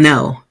they don't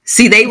know.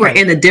 See, they were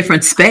in a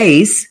different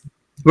space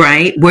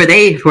right? Where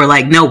they were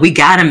like, no, we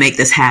got to make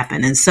this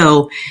happen. And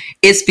so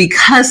it's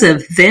because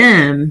of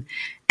them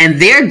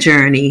and their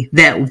journey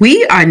that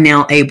we are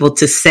now able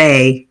to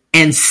say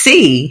and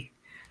see,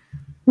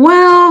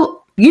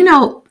 well,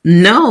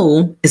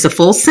 no is a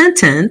full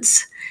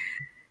sentence.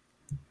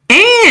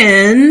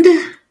 And,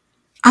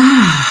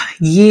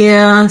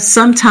 yeah,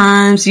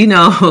 sometimes,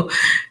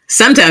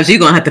 sometimes you're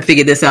going to have to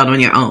figure this out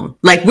on your own.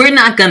 Like, we're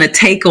not going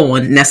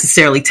to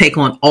necessarily take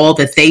on all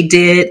that they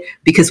did,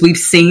 because we've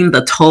seen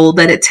the toll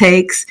that it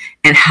takes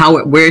and how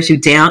it wears you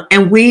down.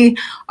 And we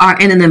are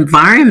in an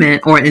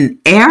environment or an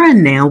era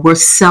now where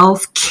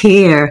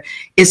self-care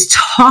is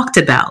talked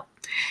about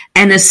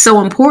and is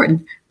so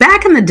important.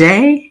 Back in the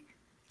day,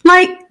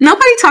 like,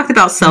 nobody talked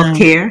about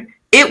self-care. No.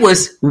 It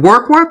was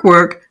work, work,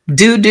 work,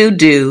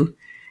 do.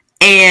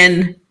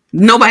 And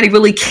nobody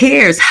really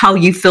cares how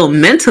you feel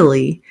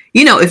mentally.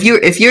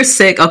 If you're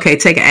sick, okay,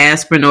 take an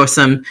aspirin or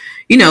some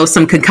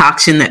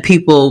concoction that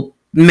people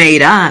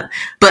made up,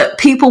 but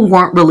people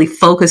weren't really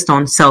focused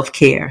on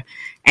self-care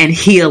and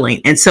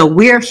healing. And so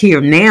we're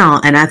here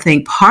now. And I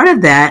think part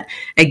of that,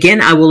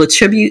 again, I will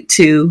attribute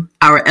to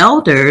our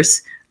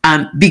elders,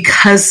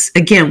 because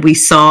again, we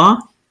saw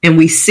and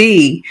we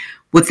see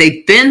what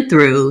they've been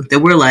through, that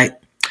we're like,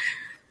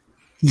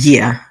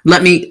 yeah,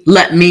 let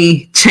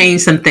me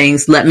change some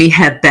things. Let me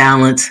have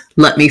balance.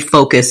 Let me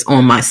focus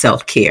on my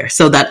self-care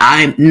so that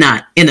I'm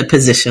not in a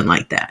position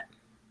like that.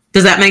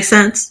 Does that make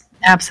sense?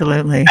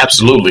 Absolutely.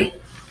 Absolutely.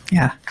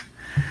 Yeah,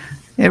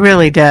 it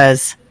really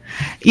does.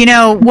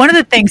 One of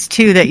the things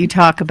too that you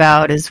talk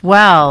about as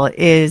well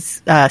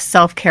is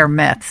self-care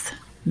myths.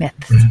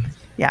 Mm-hmm.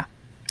 Yeah.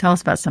 Tell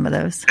us about some of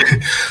those.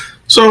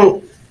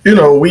 So,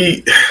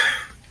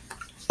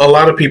 a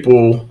lot of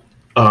people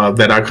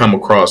that I come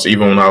across,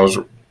 even when I was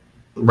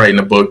writing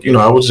a book,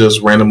 I was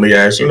just randomly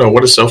asked,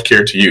 what is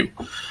self-care to you?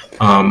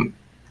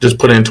 Just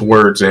put it into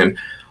words. And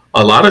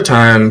a lot of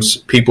times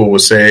people will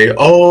say,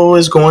 oh,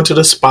 it's going to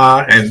the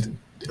spa. And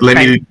let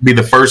me be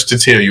the first to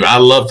tell you, I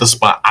love the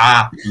spa.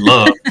 I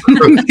love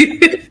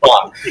the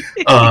spa.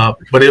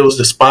 But it was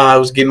the spa. I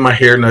was getting my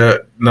hair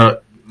done,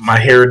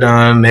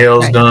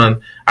 nails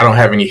done. I don't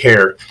have any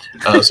hair,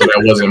 so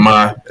that wasn't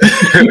my.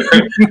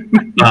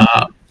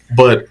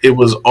 But it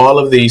was all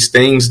of these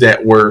things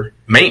that were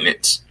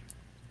maintenance.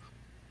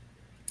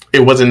 It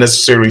wasn't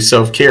necessarily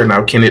self-care.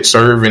 Now, can it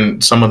serve in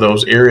some of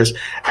those areas?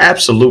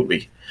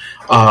 Absolutely.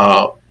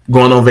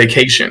 Going on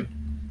vacation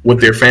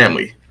with their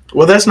family.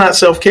 Well, that's not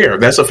self-care.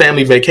 That's a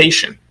family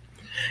vacation.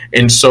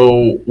 And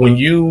so when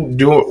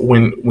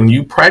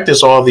you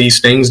practice all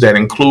these things that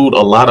include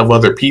a lot of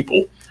other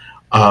people,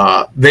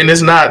 then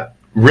it's not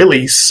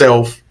really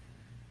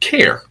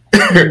self-care.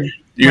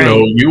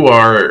 You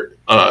are,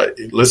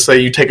 let's say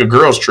you take a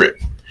girls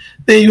trip,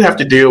 then you have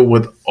to deal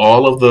with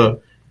all of the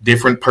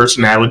different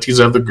personalities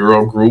of the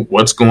girl group,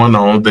 what's going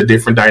on, the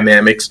different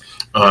dynamics.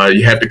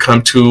 You have to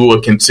come to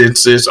a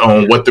consensus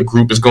on what the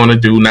group is going to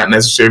do, not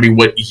necessarily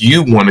what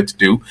you wanted to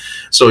do.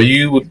 So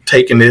you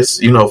taking this,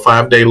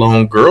 5-day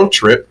long girl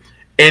trip,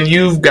 and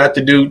you've got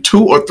to do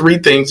 2 or 3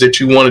 things that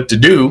you wanted to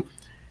do.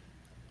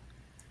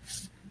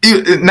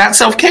 Not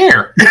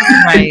self-care.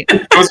 Right.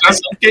 It's not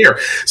self-care.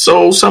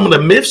 So some of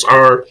the myths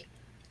are,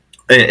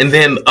 and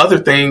then other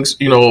things,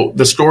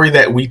 the story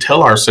that we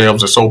tell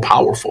ourselves are so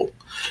powerful.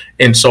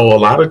 And so a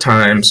lot of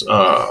times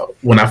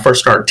when I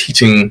first started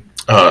teaching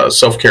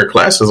self-care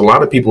classes, a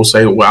lot of people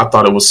say, well, I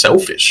thought it was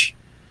selfish,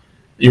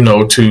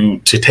 to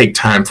take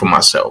time for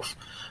myself,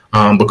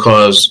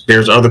 because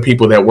there's other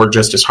people that work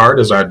just as hard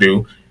as I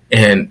do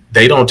and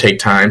they don't take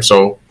time.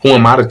 So who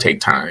am I to take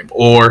time?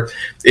 Or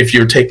if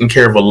you're taking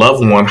care of a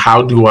loved one,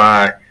 how do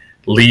I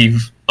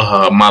leave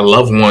my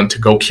loved one to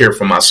go care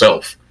for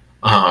myself?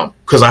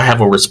 Because I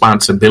have a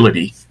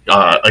responsibility,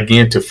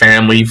 again, to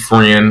family,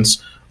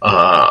 friends,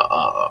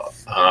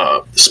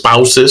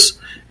 spouses.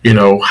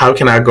 How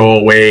can I go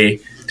away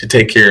to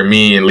take care of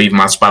me and leave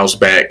my spouse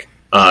back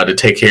to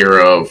take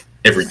care of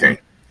everything?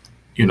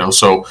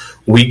 So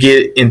we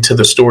get into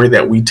the story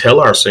that we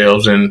tell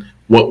ourselves and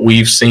what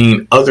we've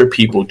seen other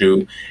people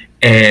do,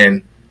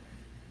 and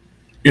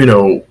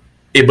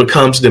it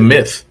becomes the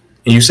myth,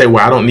 and you say,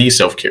 well, I don't need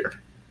self-care,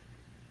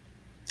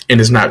 and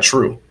it's not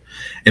true.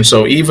 And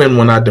so even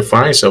when I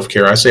define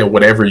self-care, I say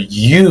whatever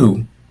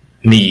you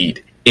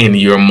need in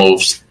your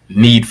most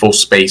needful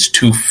space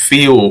to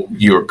fill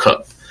your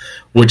cup,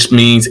 which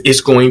means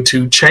it's going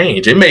to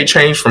change. It may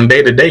change from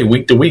day to day,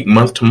 week to week,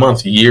 month to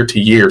month, year to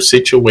year,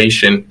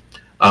 situation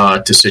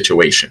to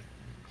situation.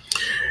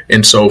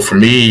 And so for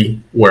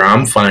me, where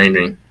I'm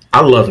finding,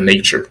 I love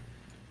nature.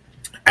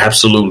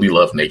 Absolutely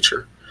love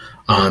nature.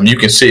 You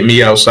can sit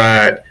me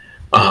outside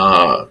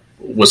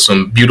with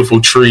some beautiful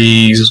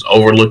trees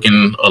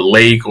overlooking a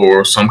lake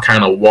or some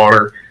kind of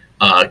water,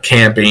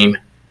 camping.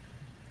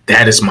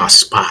 That is my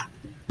spot.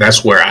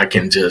 That's where I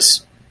can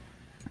just,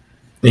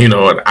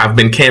 I've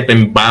been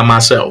camping by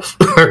myself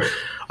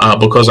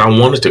because I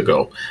wanted to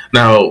go.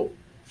 Now,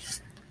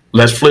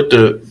 let's flip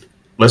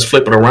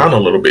it around a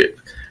little bit.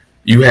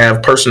 You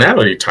have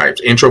personality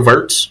types,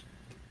 introverts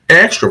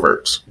and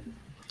extroverts.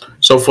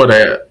 So for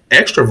the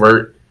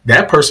extrovert,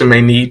 that person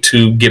may need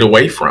to get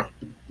away from,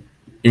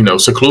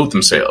 seclude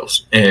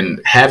themselves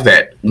and have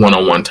that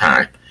one-on-one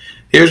time.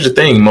 Here's the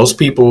thing. Most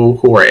people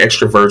who are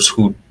extroverts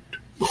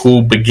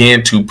who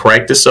begin to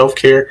practice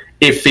self-care,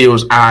 it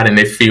feels odd and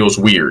it feels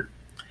weird.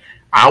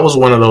 I was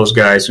one of those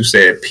guys who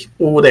said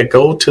people that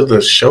go to the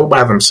show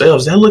by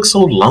themselves, that looks so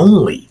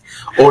lonely,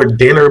 or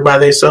dinner by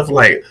themselves.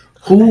 Like,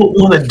 who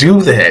would want to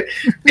do that?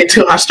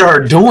 Until I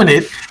started doing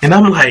it, and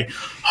I'm like,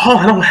 oh,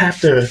 I don't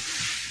have to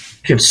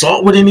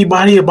consult with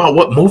anybody about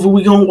what movie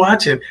we're going to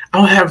watch, and I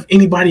don't have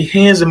anybody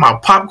hands in my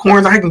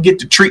popcorn. I can get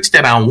the treats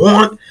that I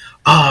want.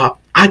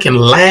 I can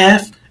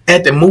laugh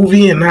at the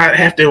movie and not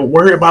have to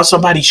worry about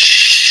somebody.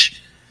 Shh.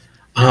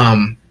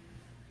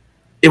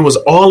 It was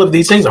all of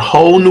these things. A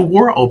whole new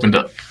world opened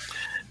up.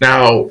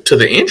 Now, to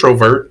the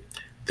introvert,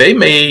 they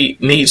may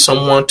need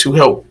someone to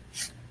help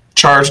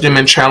charge them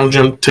and challenge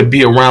them to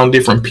be around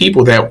different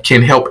people that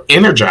can help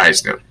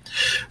energize them.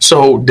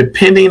 So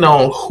depending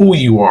on who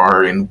you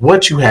are and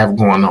what you have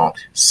going on,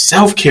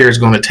 self-care is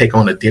going to take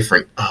on a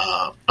different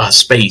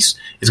space.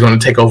 It's going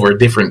to take over a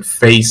different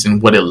face and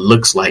what it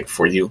looks like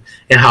for you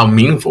and how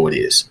meaningful it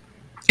is.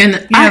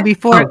 And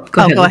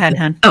go ahead,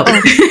 hon.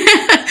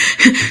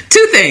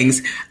 Two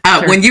things.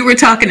 Sure. When you were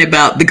talking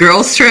about the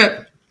girls'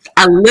 trip,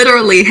 I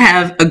literally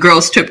have a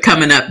girls' trip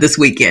coming up this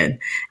weekend.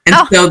 And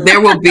so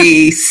there will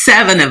be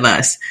 7 of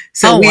us.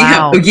 So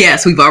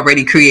we've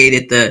already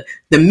created the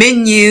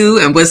menu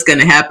and what's going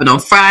to happen on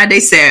Friday,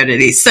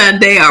 Saturday,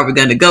 Sunday. Are we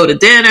going to go to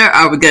dinner?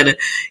 Are we going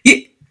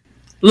to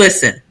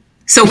listen?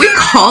 So we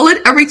call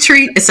it a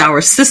retreat. It's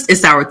our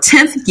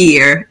 10th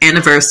year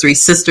anniversary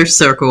Sister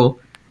Circle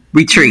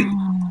retreat.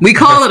 We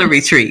call it a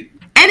retreat.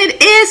 And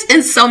it is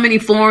in so many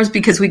forms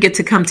because we get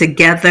to come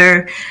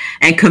together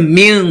and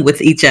commune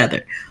with each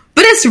other.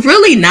 But it's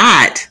really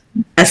not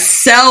a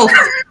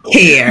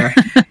self-care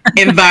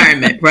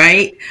environment,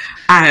 right?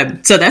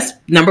 So that's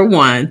number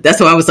one. That's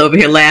why I was over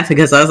here laughing,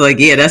 because I was like,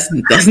 yeah, that's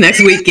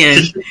next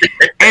weekend.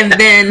 And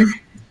then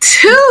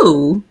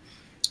 2,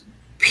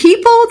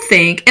 people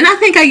think, and I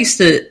think I used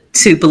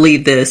to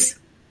believe this,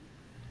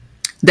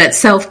 that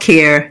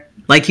self-care,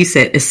 like you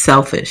said, is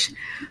selfish.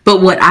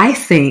 But what I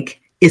think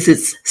is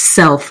it's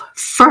self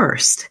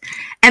first.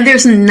 And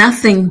there's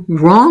nothing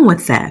wrong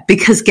with that,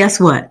 because guess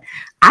what?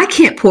 I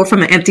can't pour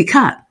from an empty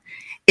cup.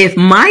 If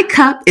my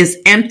cup is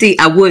empty,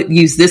 I would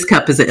use this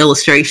cup as an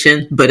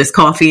illustration, but it's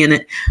coffee in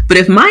it. But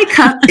if my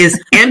cup is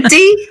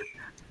empty,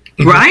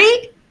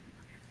 right?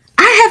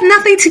 I have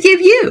nothing to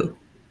give you.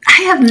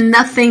 I have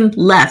nothing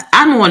left.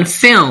 I'm on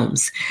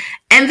films.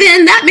 And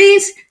then that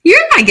means you're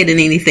not getting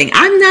anything.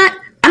 I'm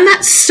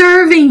not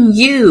serving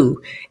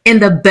you in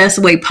the best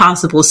way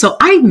possible. So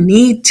I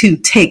need to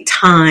take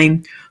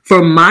time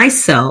for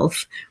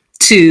myself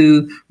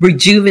to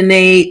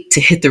rejuvenate, to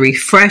hit the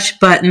refresh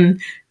button,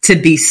 to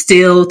be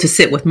still, to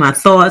sit with my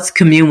thoughts,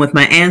 commune with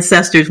my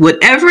ancestors,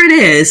 whatever it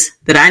is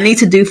that I need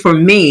to do for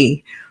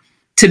me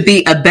to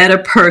be a better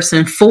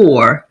person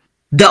for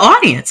the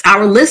audience,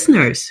 our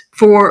listeners,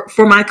 for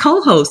my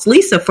co-host,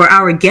 Lisa, for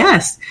our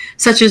guests,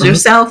 such as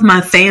yourself,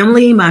 my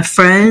family, my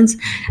friends.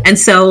 And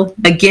so,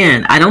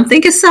 again, I don't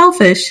think it's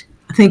selfish.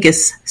 I think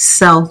it's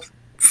self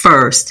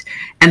first.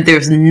 And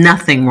there's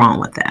nothing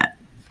wrong with that.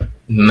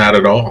 Not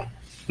at all.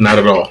 Not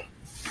at all.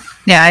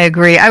 Yeah, I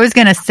agree. I was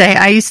going to say,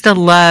 I used to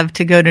love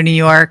to go to New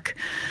York,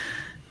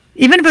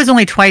 even if it was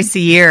only twice a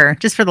year,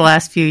 just for the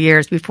last few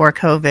years before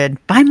COVID,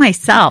 by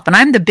myself. And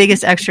I'm the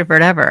biggest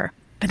extrovert ever.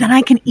 But then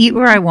I can eat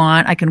where I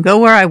want. I can go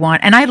where I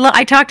want. And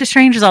I talk to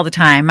strangers all the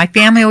time. My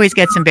family always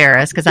gets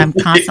embarrassed because I'm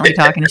constantly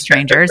talking to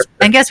strangers.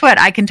 And guess what?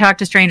 I can talk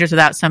to strangers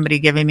without somebody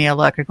giving me a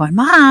look or going,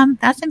 Mom,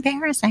 that's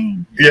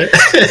embarrassing. Yeah.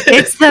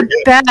 It's the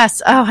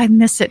best. Oh, I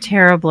miss it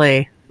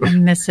terribly.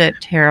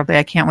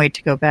 I can't wait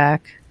to go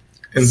back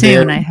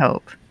soon, I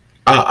hope.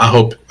 I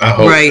hope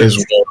right. As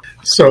well.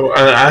 So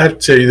I have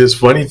to tell you this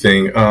funny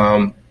thing.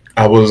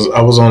 I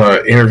was on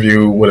an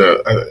interview with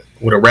a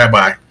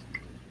rabbi,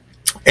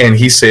 and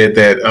he said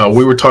that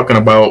we were talking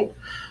about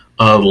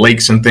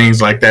lakes and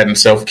things like that and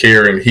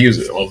self-care, and he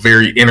was a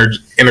very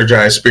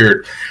energized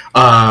spirit.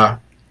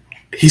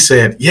 He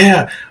said,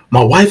 "Yeah,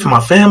 my wife and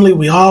my family,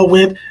 we all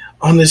went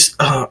on this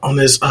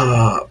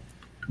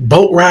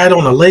boat ride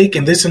on a lake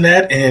and this and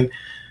that, and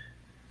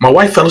my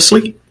wife fell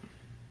asleep."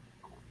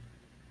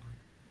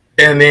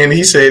 And then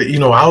he said,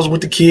 I was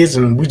with the kids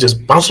and we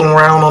just bouncing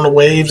around on the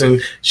waves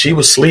and she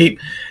was asleep.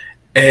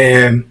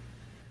 And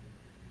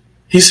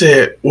he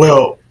said,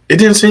 well, it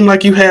didn't seem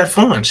like you had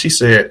fun. She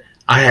said,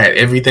 I had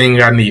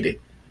everything I needed.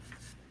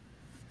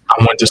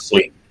 I went to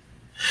sleep.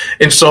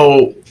 And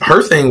so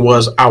her thing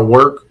was, I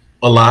work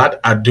a lot.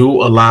 I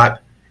do a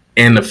lot.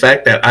 And the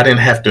fact that I didn't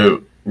have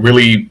to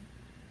really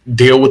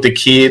deal with the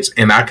kids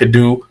and I could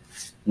do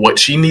what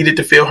she needed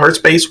to fill her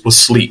space was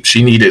sleep.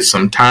 She needed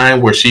some time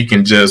where she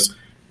can just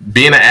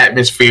be in an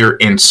atmosphere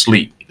and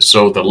sleep.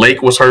 So the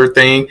lake was her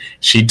thing.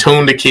 She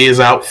tuned the kids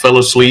out, fell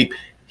asleep.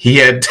 He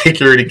had to take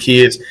care of the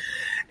kids.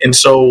 And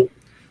so,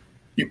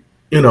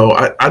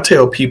 I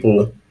tell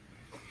people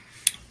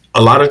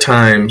a lot of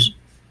times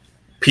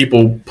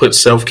people put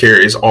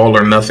self-care as all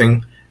or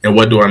nothing. And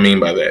what do I mean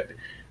by that?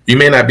 You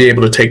may not be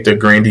able to take the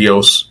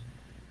grandiose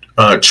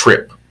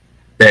trip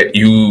that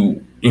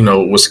you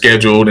was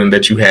scheduled and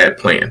that you had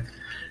planned.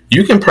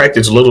 You can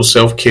practice little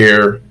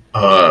self-care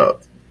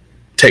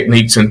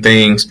techniques and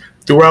things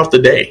throughout the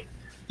day.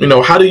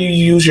 How do you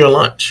use your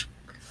lunch?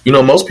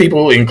 Most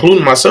people,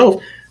 including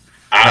myself,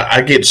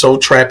 I get so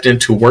trapped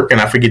into work and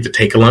I forget to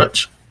take a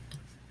lunch,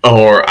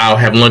 or I'll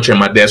have lunch at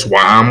my desk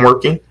while I'm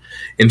working.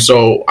 And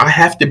so I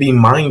have to be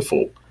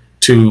mindful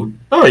to,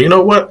 you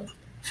know what?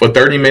 For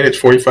 30 minutes,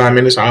 45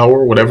 minutes,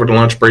 hour, whatever the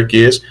lunch break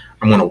is,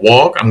 I'm going to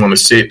walk. I'm going to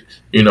sit,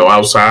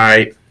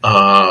 outside.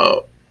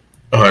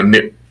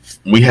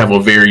 We have a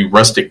very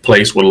rustic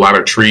place with a lot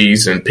of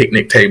trees and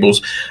picnic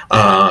tables.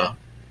 I'm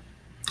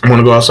going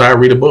to go outside,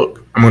 read a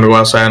book. I'm going to go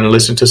outside and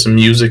listen to some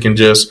music and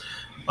just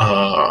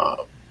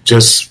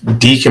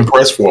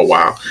decompress for a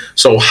while.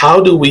 So how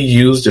do we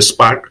use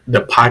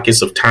the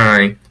pockets of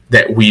time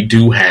that we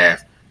do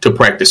have to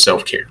practice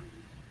self-care?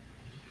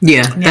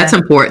 Yeah, that's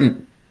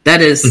important.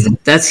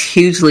 That's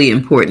hugely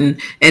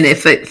important. And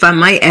if I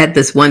might add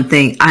this one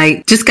thing,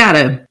 I just got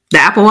the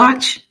Apple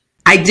Watch.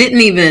 I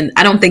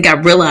don't think I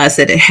realized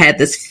that it had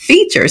this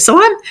feature. So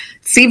I'm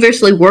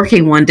feverishly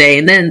working one day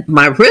and then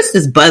my wrist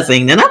is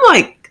buzzing and I'm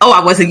like, oh,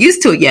 I wasn't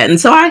used to it yet. And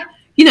so I,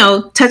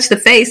 touch the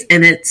face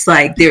and it's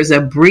like, there's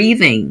a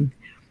breathing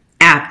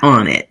app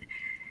on it.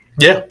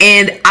 Yeah.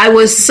 And I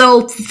was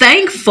so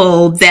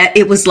thankful that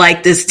it was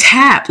like this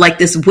tap, like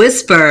this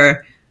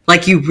whisper,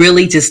 like you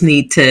really just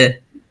need to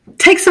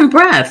take some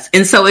breaths.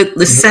 And so it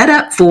was set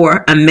up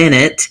for a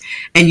minute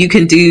and you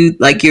can do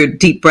like your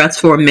deep breaths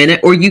for a minute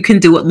or you can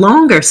do it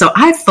longer. So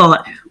I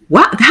thought,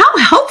 wow, how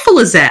helpful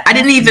is that? I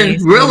didn't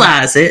even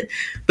realize it,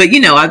 but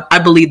I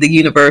believe the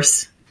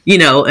universe,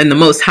 and the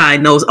Most High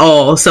knows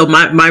all. So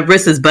my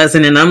wrist is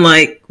buzzing and I'm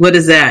like, what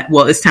is that?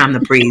 Well, it's time to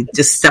breathe.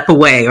 Just step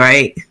away.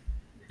 Right.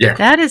 Yeah.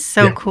 That is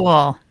so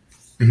cool.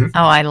 Mm-hmm.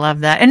 Oh, I love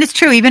that. And it's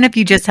true. Even if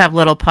you just have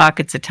little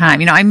pockets of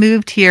time, I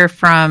moved here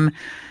from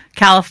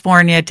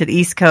California to the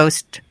East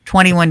Coast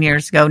 21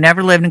 years ago,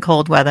 never lived in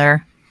cold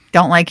weather,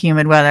 don't like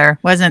humid weather,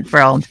 wasn't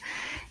thrilled.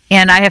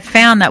 And I have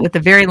found that with the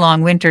very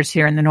long winters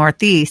here in the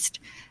Northeast,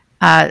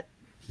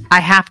 I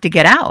have to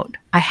get out.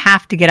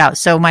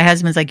 So my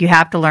husband's like, you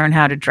have to learn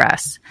how to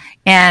dress.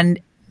 And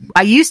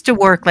I used to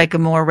work like a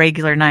more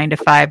regular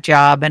 9-to-5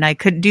 job and I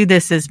couldn't do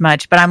this as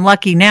much, but I'm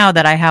lucky now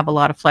that I have a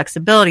lot of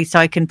flexibility. So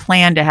I can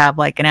plan to have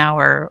like an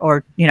hour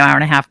or, hour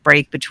and a half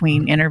break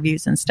between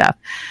interviews and stuff.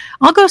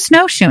 I'll go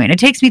snowshoeing. It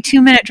takes me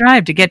 2-minute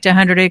drive to get to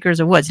 100 acres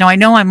of woods. Now I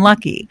know I'm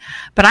lucky,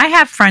 but I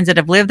have friends that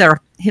have lived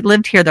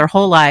here their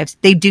whole lives.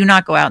 They do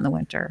not go out in the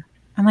winter.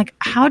 I'm like,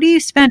 how do you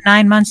spend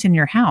 9 months in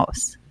your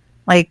house?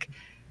 Like,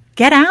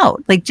 get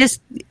out. Like,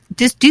 just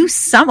do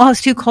some,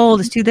 it's too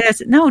cold, it's too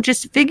this. No,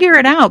 just figure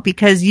it out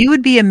because you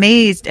would be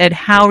amazed at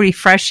how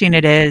refreshing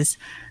it is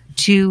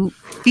to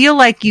feel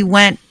like you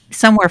went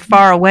somewhere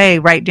far away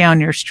right down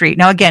your street.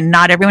 Now, again,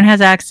 not everyone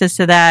has access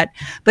to that,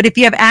 but if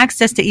you have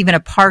access to even a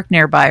park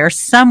nearby or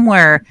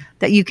somewhere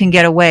that you can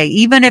get away,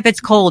 even if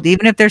it's cold,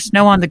 even if there's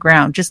snow on the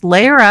ground, just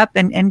layer up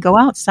and go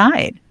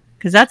outside.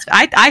 Because that's,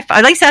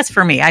 at least that's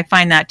for me. I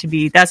find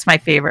that's my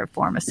favorite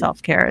form of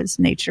self-care is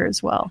nature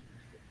as well.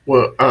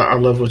 Well, I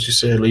love what you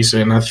said, Lisa.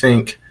 And I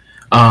think,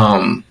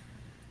 brokering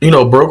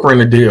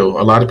the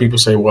deal, a lot of people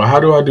say, well, how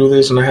do I do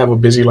this? And I have a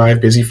busy life,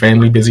 busy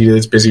family, busy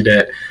this, busy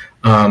that.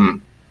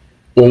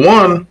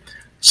 One,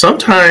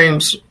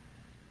 sometimes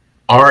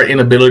our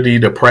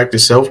inability to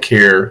practice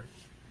self-care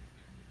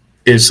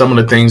is some of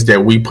the things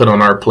that we put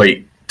on our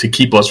plate to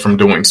keep us from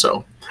doing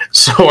so.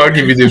 So I'll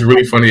give you this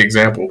really funny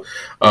example.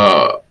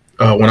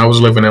 When I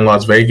was living in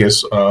Las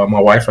Vegas, my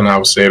wife and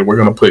I said, we're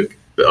going to put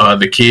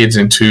the kids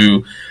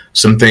into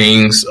some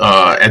things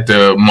at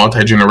the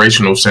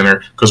multi-generational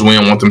center because we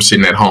don't want them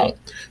sitting at home.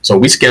 So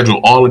we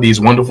scheduled all of these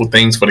wonderful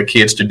things for the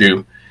kids to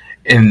do.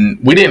 And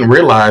we didn't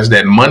realize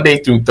that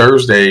Monday through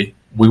Thursday,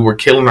 we were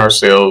killing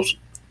ourselves,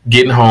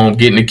 getting home,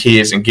 getting the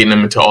kids and getting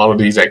them into all of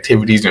these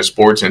activities and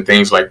sports and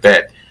things like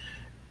that.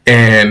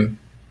 And,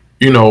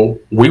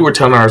 we were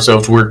telling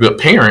ourselves we're good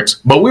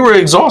parents, but we were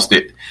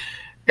exhausted.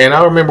 And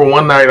I remember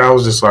one night I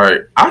was just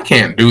like, I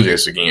can't do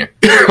this again.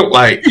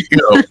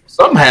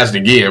 Something has to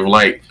give.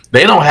 Like,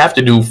 they don't have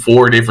to do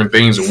 4 different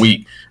things a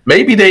week.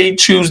 Maybe they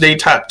choose their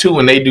top 2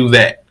 and they do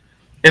that.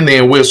 And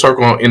then we'll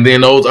circle on. And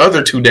then those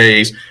other 2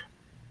 days,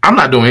 I'm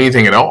not doing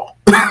anything at all.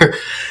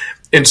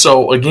 And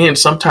so, again,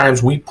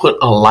 sometimes we put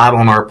a lot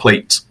on our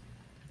plates.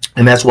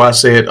 And that's why I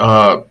said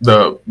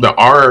the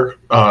R,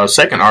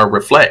 second R,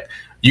 reflect.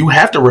 You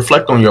have to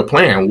reflect on your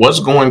plan. What's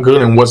going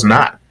good and what's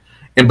not.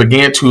 And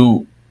begin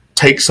to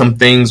take some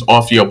things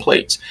off your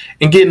plates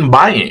and getting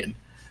buy-in.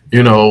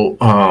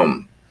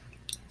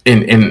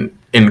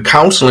 In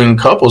counseling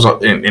couples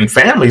and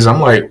families, I'm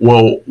like,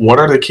 well, what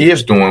are the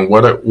kids doing?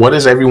 What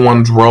is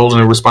everyone's roles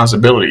and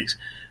responsibilities?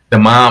 The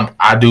mom,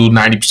 I do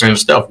 90% of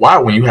stuff. Why?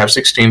 When you have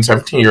 16,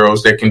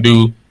 17-year-olds that can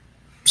do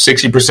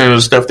 60% of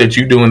the stuff that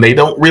you do and they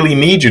don't really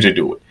need you to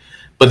do it.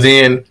 But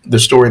then the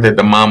story that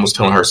the mom was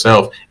telling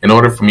herself, in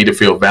order for me to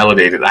feel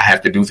validated, I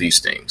have to do these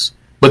things.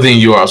 But then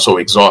you're also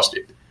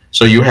exhausted.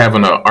 So you're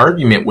having an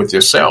argument with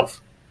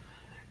yourself.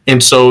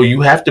 And so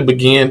you have to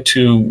begin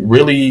to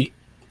really,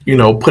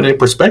 put in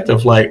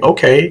perspective, like,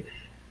 okay,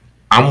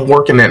 I'm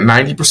working at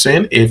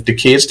 90%. If the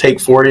kids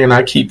take 40 and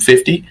I keep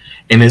 50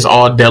 and it's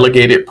all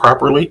delegated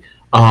properly,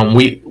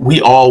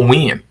 we all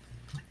win.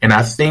 And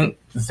I think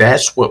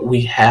that's what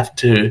we have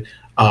to,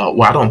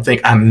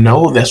 I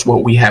know that's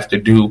what we have to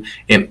do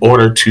in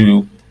order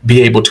to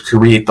be able to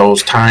create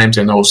those times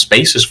and those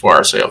spaces for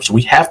ourselves.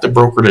 We have to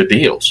broker the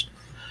deals.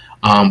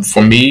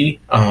 For me,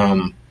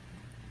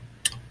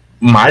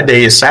 my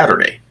day is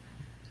Saturday.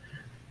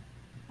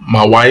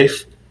 My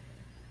wife,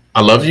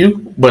 I love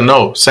you, but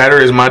no,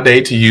 Saturday is my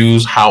day to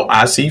use how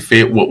I see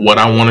fit with what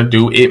I want to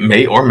do. It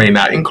may or may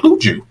not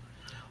include you.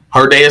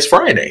 Her day is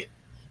Friday.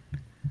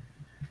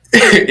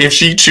 If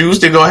she chooses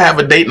to go have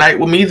a date night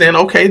with me, then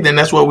okay, then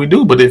that's what we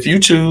do. But if you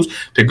choose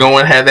to go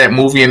and have that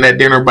movie and that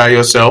dinner by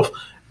yourself,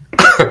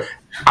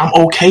 I'm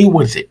okay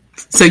with it.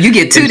 So you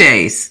get 2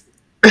 days.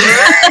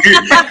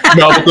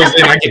 No, because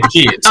then I get the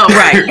kids. Oh,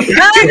 right.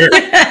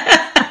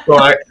 So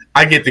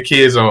I get the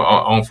kids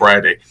on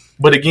Friday.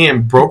 But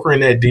again, brokering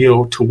that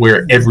deal to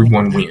where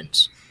everyone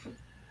wins.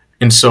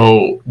 And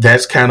so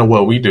that's kind of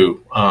what we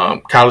do.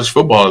 College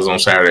football is on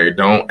Saturday.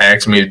 Don't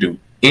ask me to do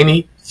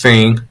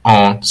anything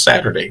on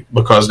Saturday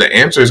because the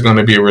answer is going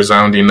to be a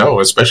resounding no,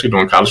 especially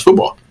during college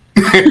football.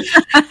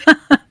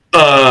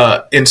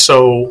 And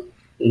so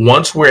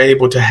once we're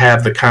able to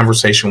have the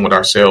conversation with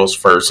ourselves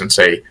first and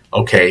say,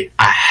 okay,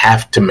 I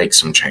have to make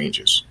some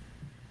changes,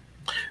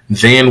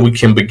 then we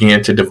can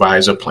begin to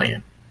devise a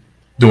plan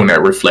during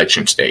that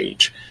reflection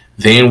stage.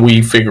 Then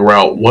we figure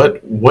out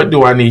what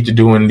do I need to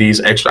do in these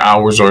extra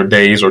hours or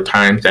days or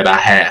times that I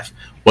have?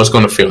 What's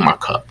going to fill my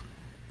cup?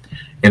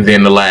 And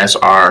then the last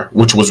R,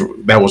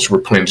 that was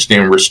replenished,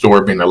 then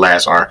restore being the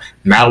last R.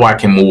 Now I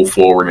can move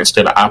forward.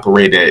 Instead of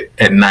operating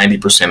at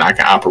 90%, I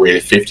can operate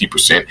at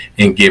 50%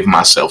 and give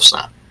myself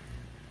some.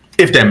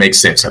 If that makes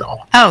sense at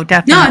all. Oh,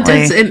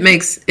 definitely. No,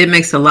 it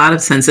makes a lot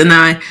of sense. And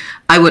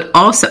I would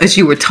also, as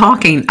you were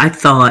talking, I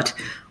thought,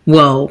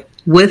 well,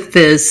 with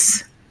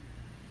this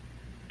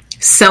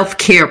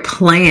self-care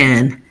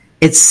plan,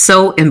 it's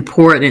so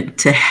important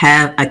to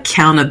have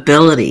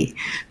accountability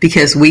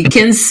because we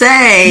can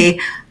say,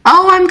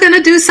 oh, I'm going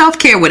to do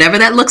self-care, whatever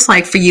that looks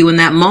like for you in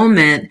that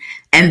moment.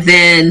 And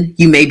then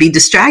you may be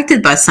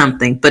distracted by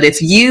something. But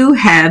if you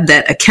have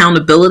that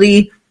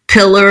accountability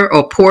pillar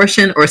or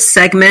portion or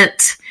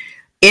segment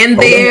in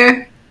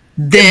there,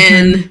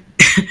 then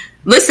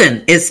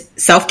listen, it's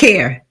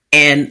self-care.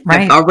 And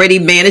right. I've already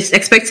managed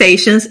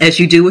expectations as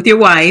you do with your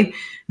wife.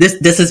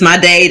 This is my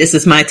day. This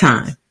is my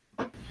time.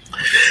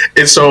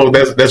 And so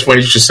that's what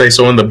you should say.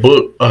 So in the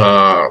book,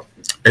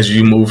 as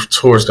you move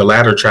towards the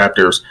latter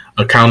chapters,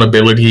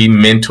 accountability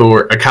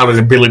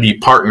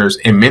partners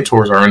and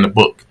mentors are in the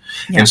book.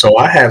 Yeah. And so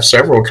I have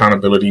several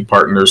accountability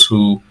partners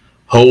who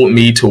hold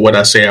me to what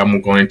I say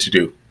I'm going to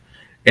do.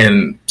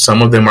 And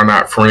some of them are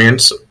not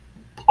friends.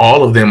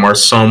 All of them are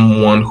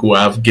someone who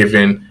I've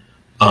given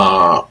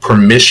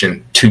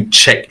permission to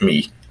check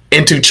me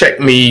and to check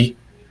me.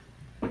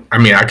 I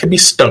mean, I could be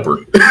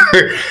stubborn.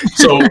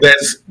 So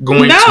that's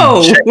going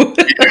to check me.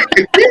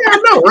 Yeah,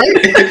 I know,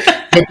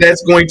 right? But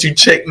that's going to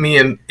check me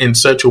in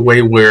such a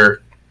way where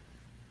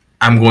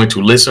I'm going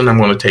to listen, I'm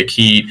going to take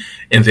heed,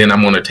 and then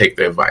I'm going to take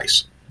the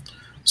advice.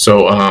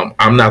 So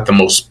I'm not the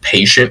most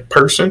patient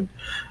person.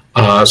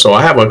 So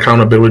I have an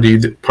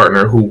accountability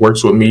partner who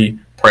works with me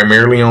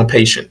primarily on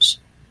patience.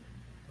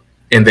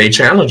 And they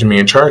challenge me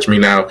and charge me.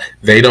 Now,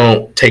 they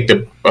don't take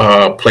the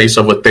place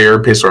of a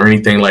therapist or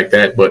anything like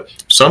that. But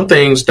some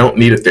things don't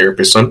need a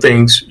therapist. Some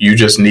things you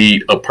just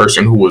need a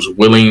person who is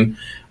willing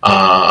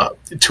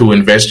to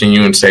invest in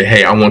you and say,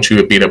 hey, I want you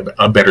to be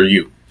a better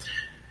you.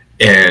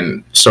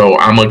 And so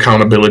I'm an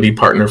accountability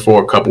partner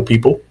for a couple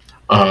people.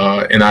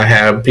 And I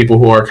have people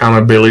who are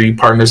accountability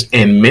partners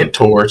and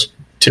mentors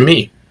to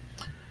me.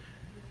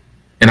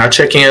 And I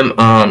check in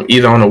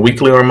either on a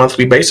weekly or a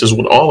monthly basis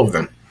with all of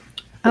them.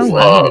 Oh,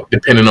 wow.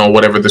 Depending on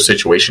whatever the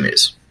situation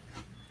is.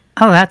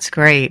 Oh, that's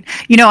great.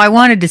 I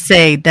wanted to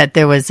say that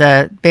there was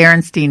a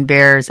Berenstein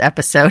Bears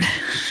episode.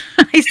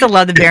 I used to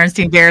love the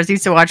Berenstein Bears. I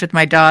used to watch with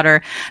my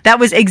daughter. That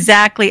was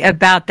exactly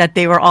about that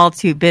they were all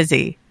too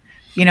busy.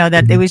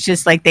 That it was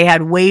just like they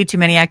had way too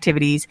many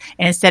activities.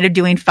 And instead of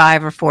doing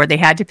 5 or 4, they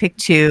had to pick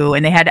 2.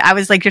 And I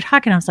was like, you're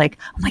talking. I was like,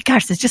 oh my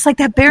gosh, it's just like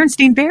that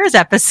Berenstein Bears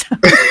episode.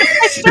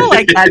 I still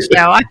like that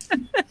show.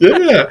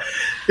 Yeah.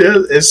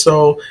 And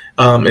so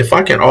if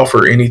I can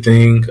offer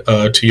anything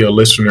to your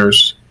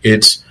listeners,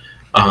 it's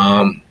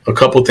a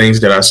couple things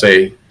that I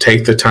say.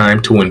 Take the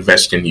time to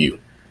invest in you.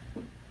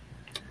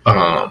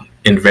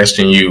 Invest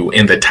in you.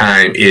 And the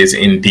time is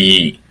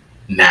indeed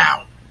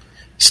now.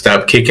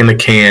 Stop kicking the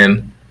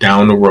can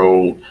down the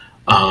road.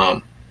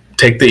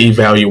 Take the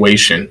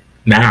evaluation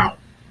now.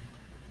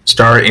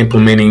 Start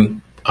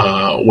implementing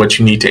what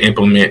you need to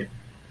implement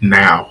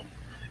now.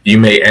 You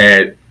may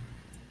add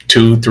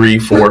 2, 3,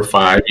 4,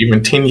 5,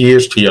 even 10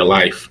 years to your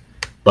life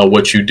by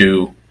what you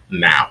do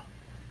now.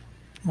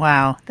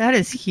 Wow, that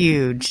is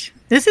huge.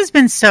 This has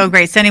been so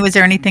great. Sunny, was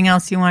there anything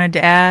else you wanted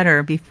to add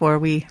or before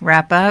we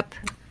wrap up?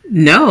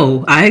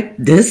 No,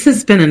 this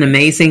has been an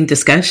amazing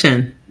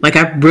discussion. Like,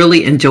 I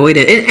really enjoyed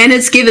it. And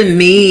it's given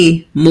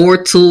me more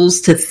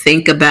tools to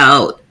think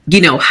about,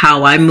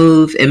 how I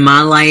move in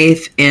my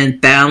life and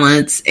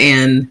balance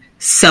and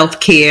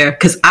self-care.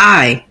 Because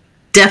I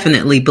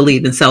definitely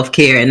believe in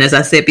self-care. And as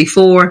I said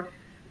before,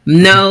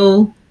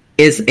 no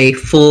is a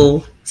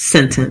full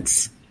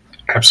sentence.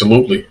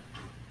 Absolutely.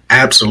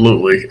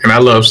 Absolutely. And I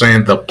love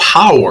saying the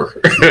power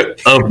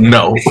of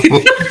no.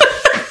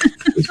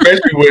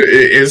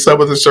 Especially in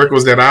some of the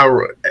circles that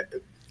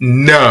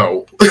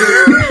no.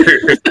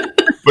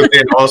 But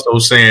then also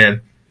saying,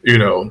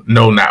 no,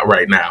 not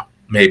right now.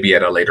 Maybe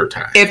at a later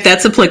time. If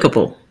that's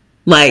applicable.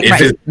 Like,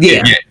 if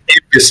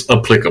it's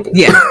applicable.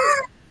 Yeah.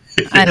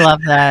 I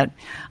love that.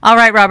 All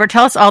right, Robert,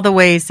 tell us all the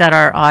ways that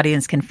our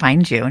audience can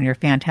find you and your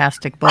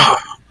fantastic book.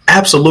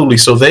 Absolutely.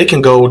 So they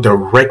can go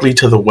directly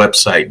to the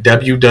website,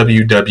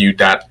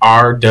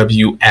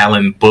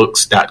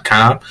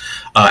 www.rwallenbooks.com.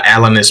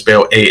 Allen is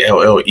spelled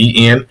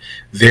Allen.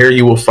 There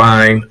you will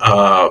find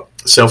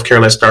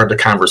Self-Care Let's Start the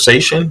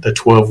Conversation, the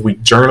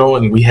 12-week journal,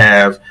 and we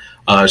have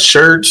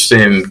shirts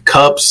and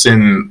cups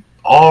and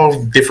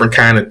all different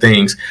kind of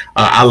things.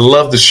 I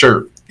love the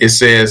shirt. It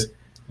says,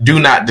 "Do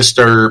not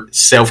disturb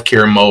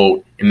self-care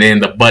mode," and then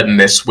the button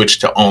that's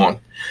switched to on.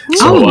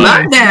 So,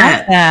 love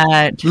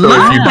that.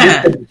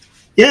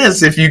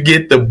 Yes, if you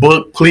get the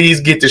book,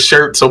 please get the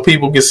shirt so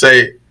people can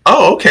say,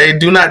 "Oh, okay,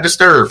 do not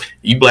disturb."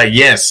 You be like,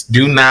 "Yes,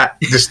 do not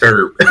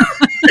disturb."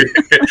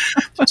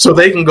 So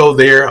they can go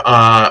there.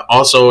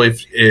 Also,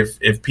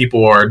 if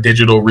people are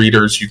digital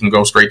readers, you can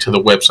go straight to the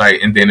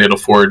website, and then it'll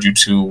forward you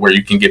to where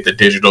you can get the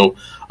digital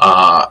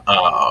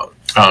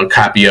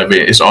copy of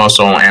it. It's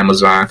also on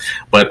Amazon.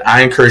 But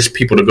I encourage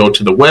people to go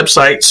to the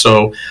website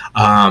so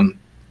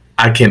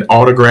I can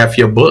autograph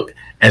your book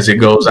as it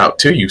goes out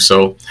to you.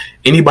 So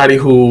anybody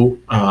who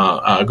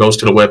goes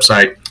to the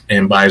website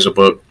and buys a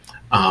book,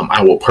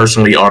 I will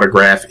personally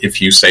autograph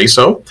if you say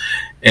so.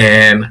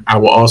 And I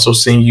will also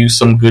send you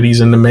some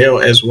goodies in the mail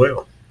as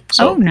well.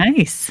 So. Oh,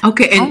 nice.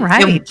 Okay. And, all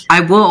right. And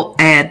I will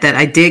add that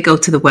I did go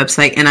to the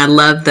website, and I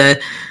love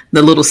the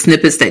little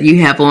snippets that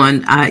you have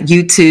on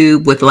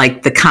YouTube with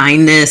like the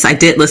kindness. I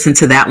did listen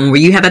to that one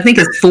where you have, I think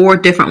it's 4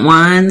 different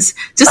ones,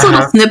 just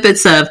little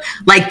snippets of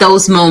like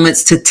those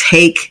moments to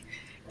take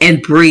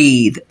and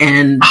breathe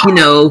and,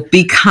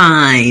 be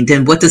kind.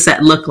 And what does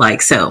that look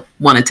like? So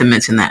wanted to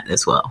mention that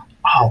as well.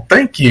 Oh,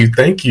 thank you.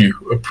 Thank you.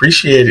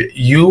 Appreciate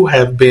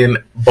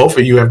it. Both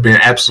of you have been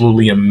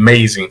absolutely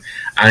amazing.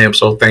 I am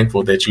so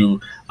thankful that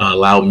you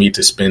allowed me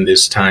to spend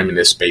this time in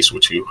this space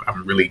with you.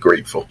 I'm really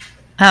grateful.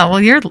 Oh,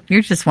 well, you're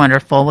just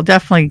wonderful. We're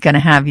definitely going to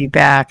have you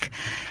back.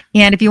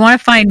 And if you want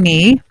to find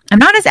me, I'm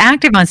not as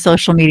active on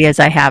social media as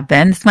I have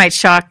been. This might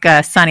shock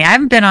Sunny. I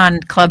haven't been on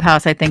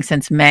Clubhouse, I think,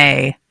 since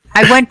May.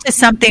 I went to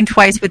something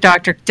twice with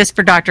just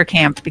for Dr.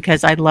 Camp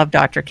because I love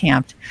Dr.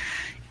 Camp.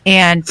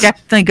 And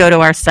definitely go to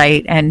our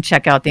site and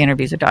check out the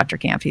interviews with Dr.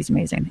 Camp. He's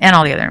amazing. And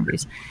all the other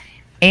interviews.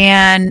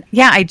 And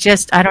yeah, I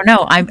don't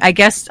know. I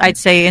guess I'd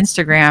say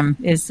Instagram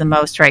is the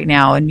most right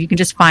now. And you can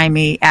just find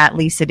me at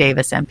Lisa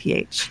Davis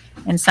MPH.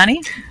 And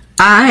Sunny?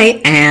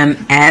 I am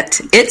at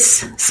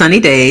It's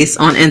Sunny Days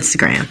on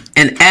Instagram.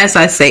 And as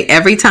I say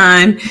every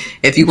time,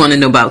 if you want to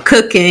know about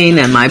cooking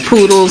and my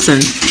poodles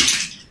and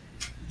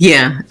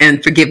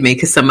forgive me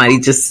because somebody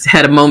just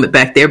had a moment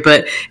back there.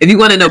 But if you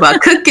want to know about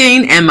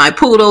cooking and my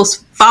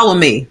poodles, follow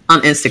me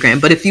on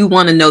Instagram. But if you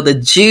want to know the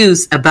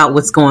juice about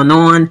what's going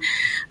on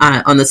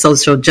the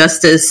social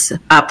justice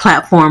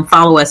platform,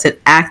 follow us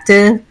at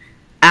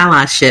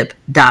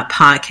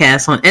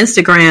activeallyship.podcast on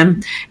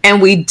Instagram. And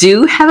we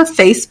do have a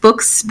Facebook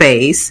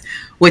space,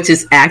 which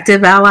is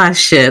Active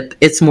Allyship.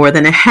 It's more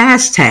than a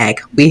hashtag.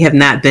 We have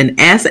not been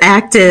as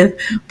active,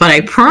 but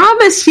I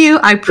promise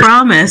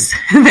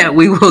that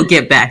we will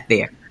get back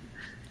there.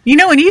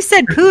 When you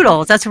said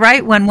poodles, that's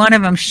right when one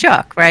of them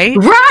shook, right?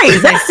 Right.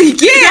 That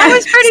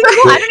was pretty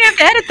cool. I didn't have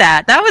to edit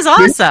that. That was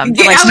awesome.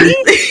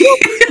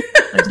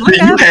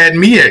 You had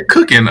me at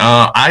cooking.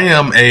 I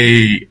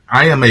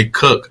am a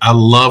cook. I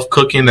love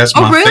cooking. That's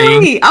my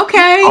thing.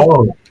 Okay.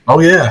 Oh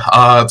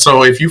yeah.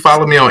 So if you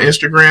follow me on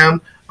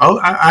Instagram,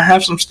 I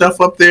have some stuff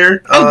up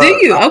there. Oh, do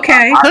you?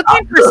 Okay.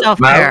 Cooking for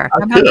self-care.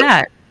 How about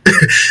that?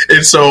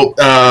 And so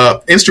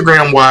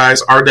Instagram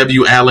wise,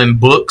 RW Allen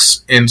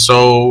Books, and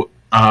so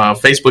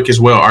Facebook as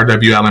well,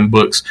 RW Allen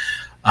Books.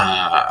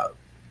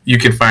 You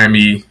can find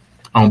me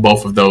on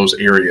both of those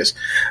areas.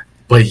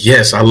 But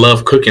yes, I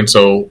love cooking.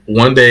 So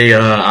one day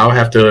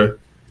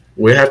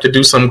we'll have to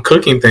do some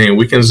cooking thing.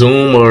 We can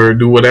Zoom or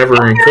do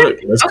whatever and cook.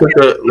 Let's cook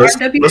a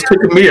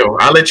meal.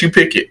 I'll let you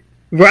pick it.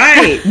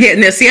 Right. Yeah.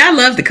 Now, see, I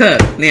love to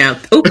cook. Now,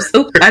 oops.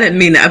 I didn't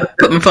mean that. I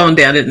put my phone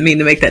down. I didn't mean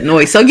to make that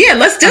noise. So yeah,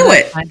 let's do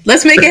it.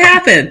 Let's make it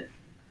happen.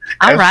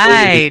 All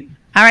right.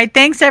 All right.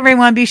 Thanks,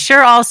 everyone. Be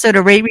sure also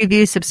to rate,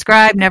 review,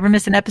 subscribe. Never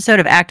miss an episode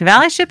of Active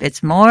Allyship.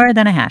 It's more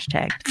than a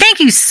hashtag. Thank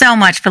you so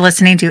much for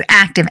listening to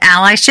Active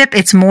Allyship.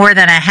 It's more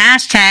than a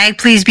hashtag.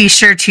 Please be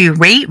sure to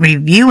rate,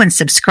 review, and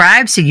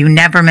subscribe so you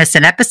never miss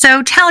an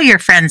episode. Tell your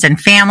friends and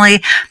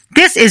family.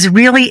 This is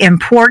really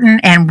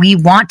important and we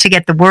want to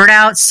get the word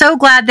out. So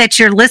glad that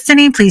you're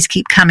listening. Please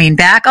keep coming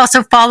back.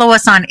 Also follow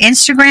us on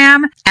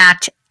Instagram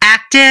at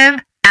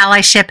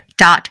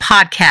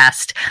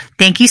activeallyship.podcast.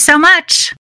 Thank you so much.